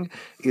anything,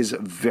 is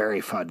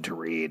very fun to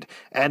read.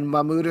 And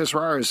Mahmoud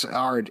Asrar's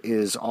art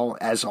is,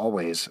 as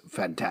always,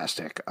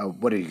 fantastic.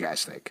 What do you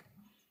guys think?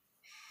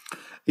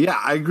 Yeah,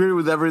 I agree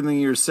with everything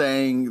you're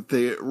saying.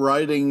 The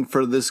writing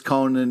for this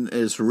Conan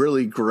is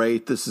really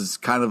great. This is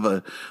kind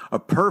of a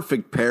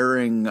perfect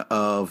pairing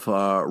of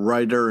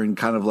writer and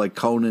kind of like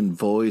Conan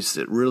voice.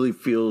 It really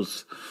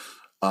feels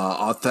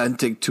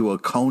authentic to a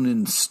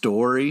Conan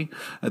story.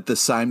 At the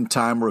same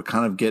time, we're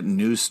kind of getting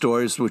new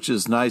stories, which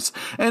is nice.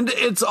 And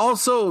it's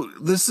also,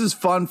 this is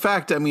fun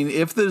fact. I mean,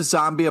 if the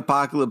zombie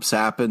apocalypse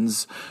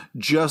happens,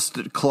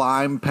 just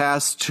climb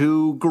past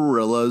 2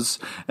 gorillas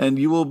and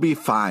you will be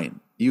fine.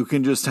 You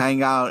can just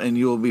hang out and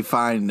you will be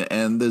fine.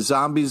 And the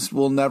zombies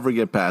will never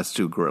get past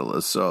 2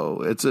 gorillas.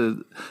 So it's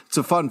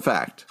a fun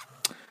fact.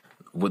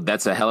 Well,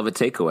 that's a hell of a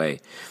takeaway.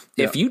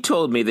 Yeah. If you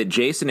told me that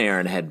Jason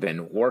Aaron had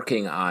been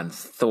working on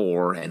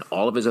Thor and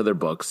all of his other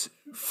books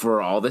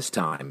for all this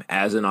time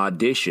as an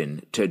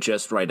audition to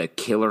just write a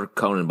killer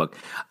Conan book,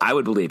 I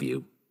would believe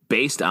you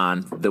based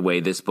on the way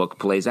this book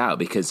plays out,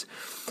 because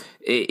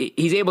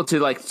he's able to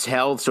like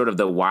tell sort of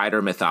the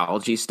wider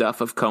mythology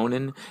stuff of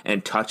Conan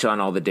and touch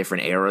on all the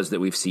different eras that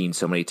we've seen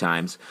so many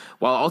times,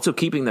 while also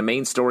keeping the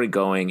main story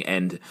going.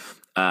 And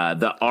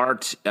the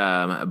art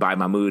by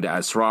Mahmoud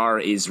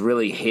Asrar is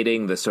really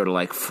hitting the sort of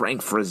like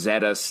Frank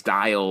Frazetta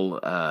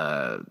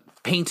style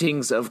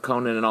paintings of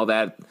Conan and all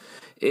that.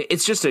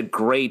 It's just a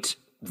great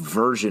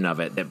version of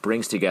it that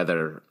brings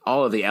together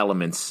all of the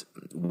elements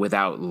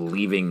without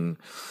leaving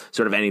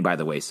sort of any by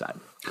the wayside.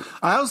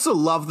 I also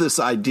love this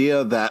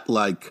idea that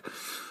like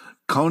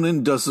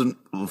Conan doesn't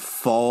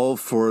fall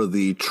for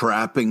the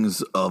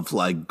trappings of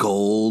like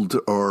gold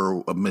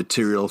or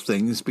material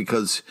things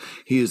because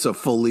he is a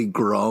fully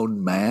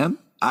grown man.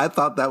 I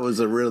thought that was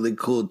a really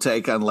cool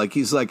take on like,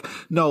 he's like,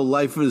 no,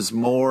 life is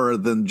more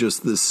than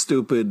just this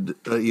stupid,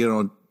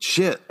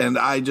 shit. And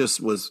I just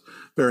was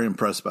very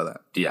impressed by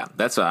that. Yeah,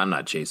 that's why I'm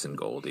not chasing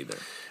gold either.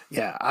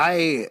 Yeah,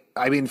 I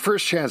mean,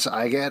 first chance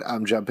I get,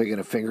 I'm jumping in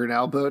a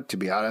fingernail boat, to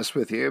be honest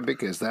with you,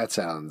 because that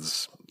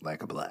sounds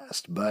like a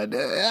blast. But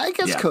I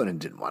guess Conan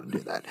didn't want to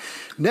do that.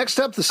 Next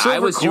up, the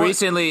silver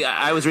coin.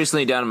 I was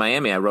recently down in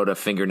Miami. I rode a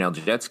fingernail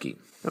jet ski.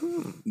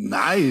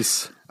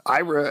 Nice.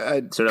 I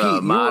Pete,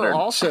 you were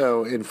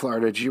also in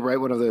Florida. Did you ride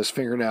one of those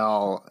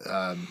fingernail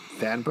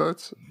fan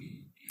boats?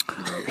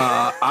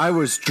 I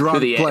was drunk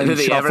playing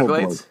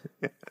shuffleboard.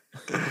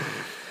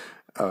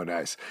 Oh,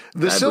 nice.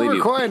 The Silver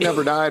Coin,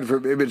 number 9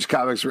 from Image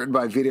Comics, written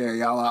by Vita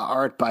Ayala,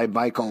 art by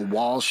Michael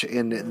Walsh.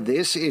 In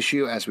this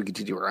issue, as we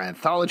continue our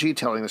anthology,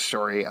 telling the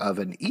story of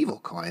an evil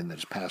coin that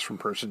is passed from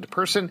person to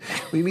person,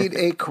 we meet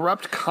a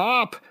corrupt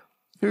cop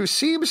who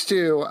seems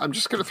to, I'm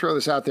just going to throw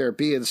this out there,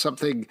 be in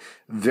something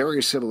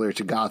very similar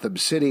to Gotham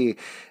City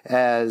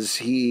as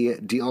he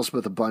deals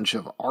with a bunch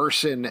of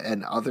arson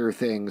and other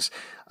things.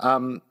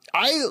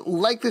 I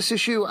like this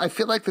issue. I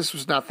feel like this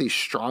was not the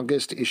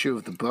strongest issue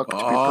of the book, to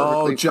be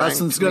perfectly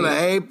Justin's going to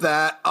hate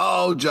that.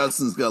 Oh,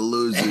 Justin's going to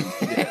lose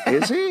it.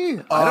 Is he?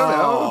 I don't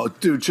know. Oh,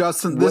 dude,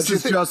 Justin, this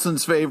is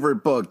Justin's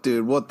favorite book,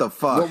 dude. What the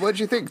fuck? Well, what'd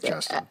you think,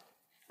 Justin?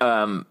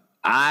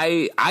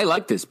 I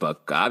like this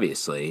book,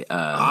 obviously,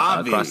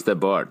 across the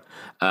board.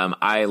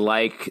 I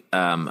like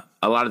a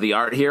lot of the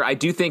art here. I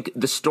do think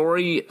the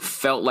story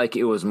felt like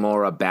it was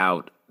more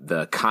about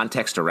the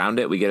context around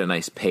it. We get a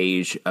nice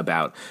page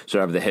about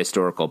sort of the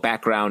historical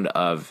background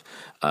of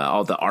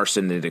all the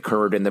arson that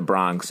occurred in the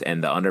Bronx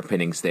and the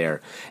underpinnings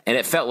there. And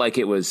it felt like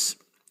it was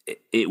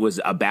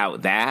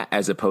about that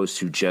as opposed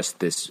to just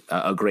this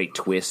a great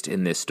twist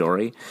in this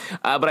story.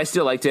 But I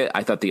still liked it.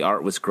 I thought the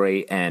art was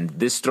great, and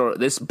this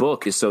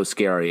book is so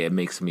scary. It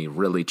makes me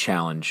really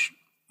challenge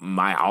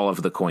all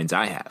of the coins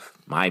I have,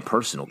 my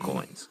personal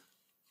coins.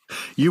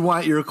 You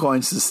want your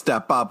coins to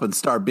step up and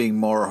start being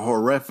more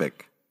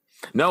horrific.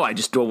 No, I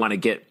just don't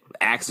want to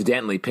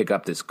accidentally pick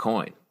up this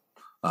coin.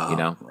 You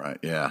know? Right.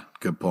 Yeah.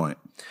 Good point.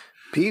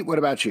 Pete, what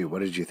about you? What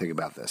did you think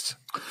about this?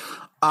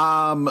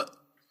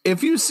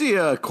 If you see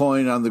a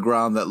coin on the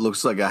ground that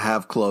looks like a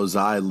half-closed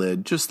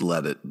eyelid, just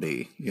let it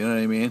be. You know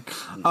what I mean?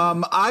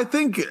 I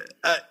think,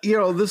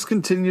 this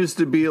continues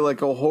to be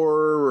like a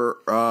horror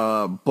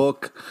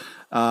book.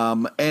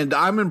 And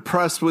I'm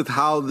impressed with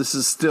how this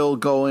is still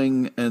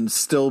going and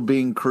still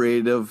being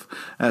creative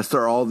as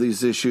there are all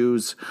these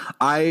issues.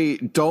 I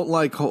don't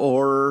like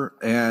horror,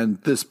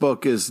 and this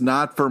book is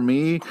not for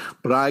me,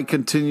 but I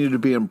continue to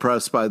be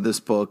impressed by this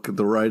book.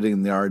 The writing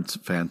and the art's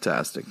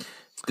fantastic.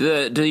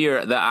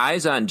 The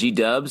eyes on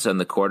G-dubs on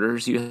the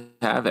quarters you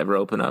have ever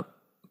open up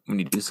when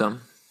you do some?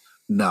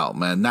 No,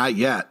 man, not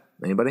yet.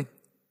 Anybody?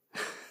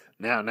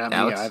 No, not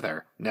Alex? me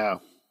either.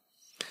 No.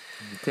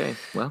 Okay,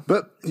 well,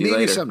 But maybe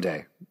later.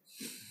 someday.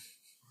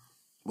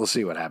 We'll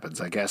see what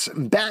happens, I guess.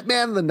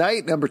 Batman the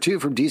Night, number 2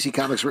 from DC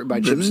Comics, written by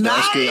Jim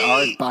Zdarsky,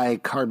 art by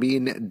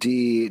Carmine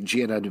Di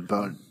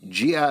Giannabono.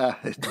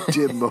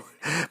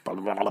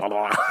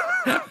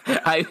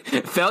 I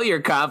felt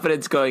your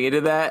confidence going into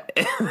that.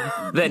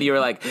 Then you were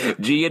like,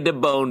 Gia de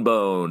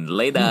Bone,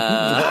 later.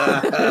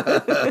 I'm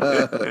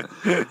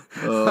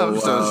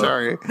so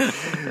sorry.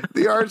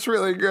 The art's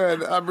really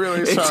good. I'm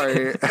really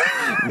sorry.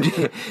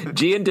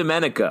 Gian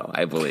Domenico,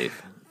 I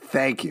believe.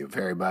 Thank you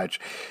very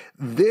much.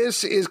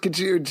 This is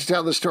continuing to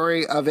tell the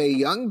story of a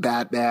young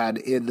Batman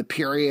in the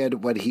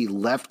period when he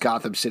left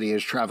Gotham City and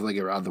is traveling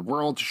around the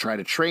world to try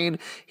to train.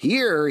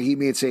 Here, he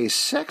meets a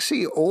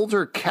sexy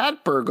older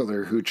cat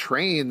burglar who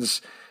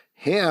trains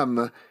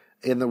him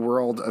in the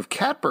world of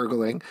cat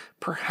burgling.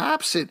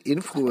 Perhaps it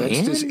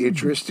influenced his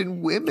interest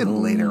in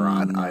women later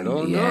on. I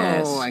don't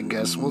know. I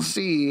guess we'll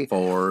see.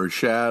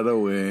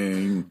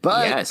 Foreshadowing.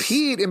 But Yes.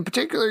 Pete, in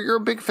particular, you're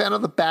a big fan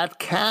of the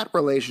Bat-Cat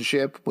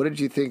relationship. What did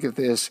you think of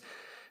this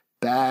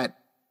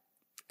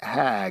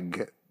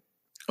Bat-Hag?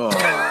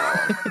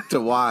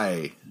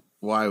 Why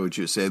would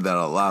you say that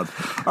out loud?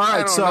 All I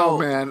right, don't know,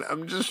 man.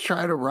 I'm just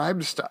trying to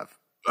rhyme stuff.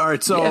 All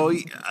right, so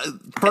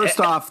first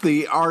off,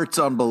 the art's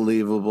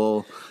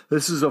unbelievable.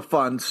 This is a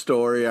fun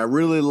story. I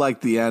really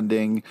like the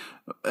ending.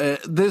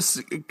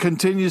 This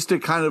continues to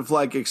kind of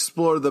like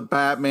explore the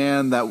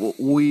Batman that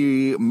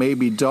we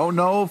maybe don't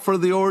know for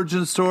the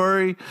origin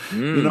story,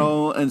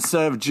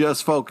 instead of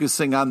just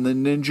focusing on the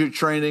ninja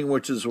training,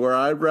 which is where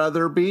I'd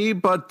rather be.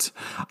 But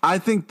I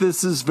think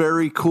this is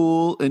very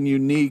cool and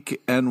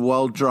unique and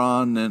well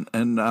drawn,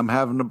 and I'm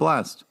having a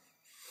blast.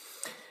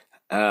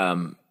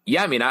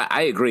 Yeah, I mean,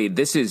 I agree.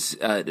 This is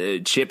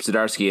Chip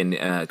Zdarsky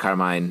and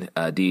Carmine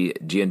Di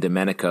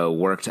Giandomenico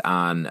worked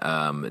on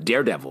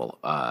Daredevil.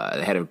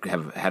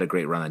 Have had a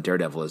great run on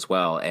Daredevil as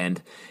well.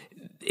 And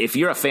if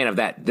you're a fan of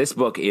that, this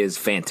book is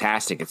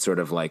fantastic. It sort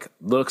of like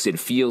looks and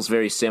feels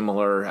very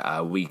similar.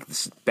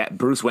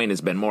 Bruce Wayne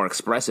has been more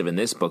expressive in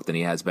this book than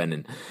he has been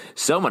in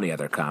so many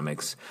other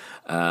comics,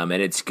 and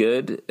it's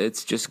good.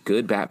 It's just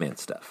good Batman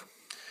stuff.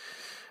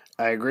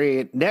 I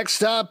agree.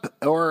 Next up,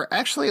 or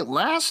actually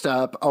last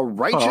up, A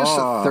Righteous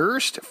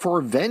Thirst for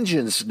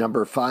Vengeance,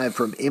 number 5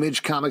 from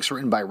Image Comics,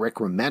 written by Rick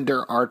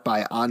Remender, art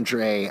by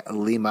Andre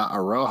Lima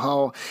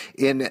Araujo.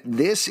 In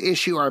this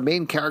issue, our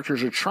main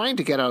characters are trying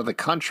to get out of the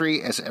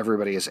country as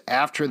everybody is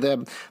after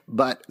them,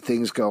 but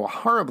things go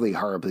horribly,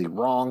 horribly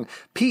wrong.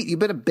 Pete, you've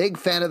been a big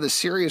fan of the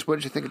series. What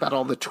did you think about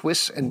all the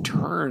twists and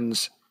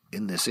turns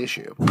in this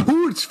issue?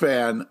 Huge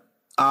fan.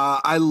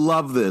 I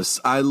love this.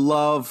 I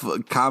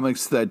love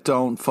comics that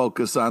don't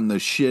focus on the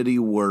shitty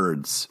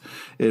words.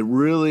 It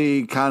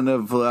really kind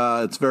of,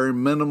 it's very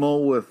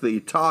minimal with the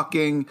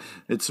talking.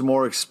 It's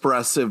more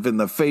expressive in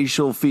the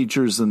facial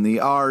features and the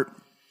art.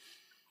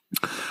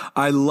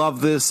 I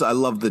love this. I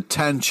love the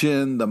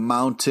tension, the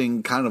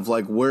mounting, kind of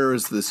like, where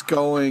is this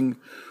going?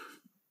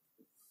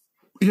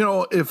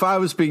 If I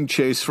was being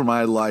chased for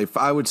my life,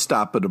 I would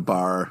stop at a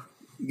bar.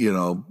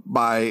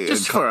 Buy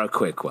Just for a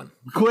quick one.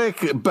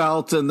 Quick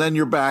belt, and then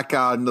you're back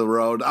out on the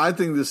road. I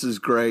think this is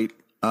great.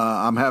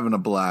 I'm having a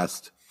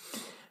blast.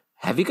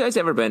 Have you guys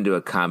ever been to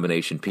a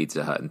combination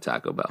Pizza Hut and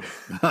Taco Bell?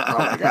 Oh,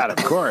 my God,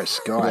 of course.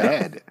 Go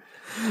ahead.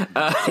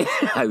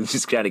 I was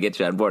just trying to get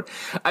you on board.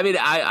 I mean,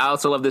 I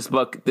also love this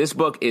book. This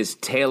book is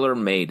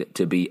tailor-made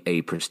to be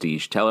a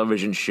prestige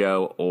television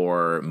show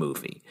or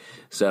movie.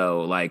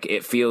 So, like,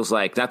 it feels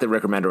like, not that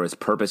Rick Remender is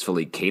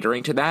purposefully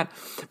catering to that,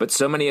 but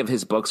so many of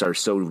his books are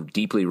so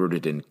deeply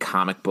rooted in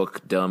comic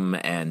bookdom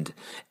and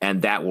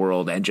that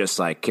world, and just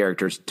like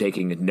characters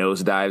taking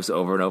nosedives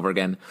over and over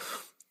again.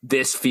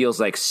 This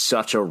feels like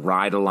such a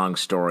ride-along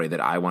story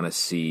that I want to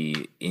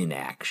see in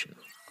action.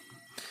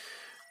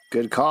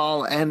 Good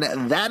call. And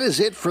that is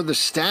it for the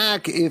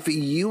stack. If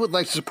you would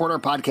like to support our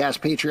podcast,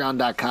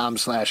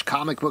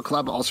 patreon.com/Comic Book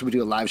Club. Also, we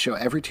do a live show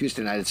every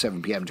Tuesday night at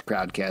 7 p.m. to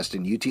Crowdcast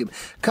and YouTube.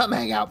 Come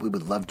hang out. We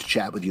would love to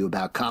chat with you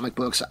about comic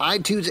books.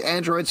 iTunes,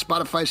 Android,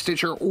 Spotify,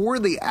 Stitcher, or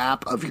the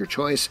app of your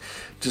choice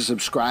to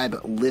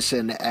subscribe,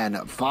 listen,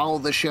 and follow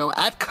the show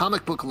at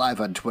Comic Book Live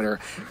on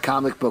Twitter,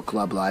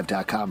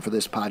 comicbookclublive.com for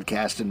this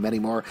podcast and many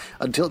more.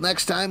 Until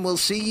next time, we'll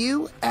see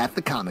you at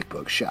the comic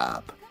book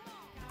shop.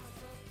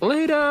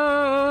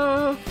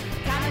 Later!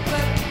 Comic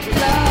Book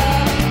Club.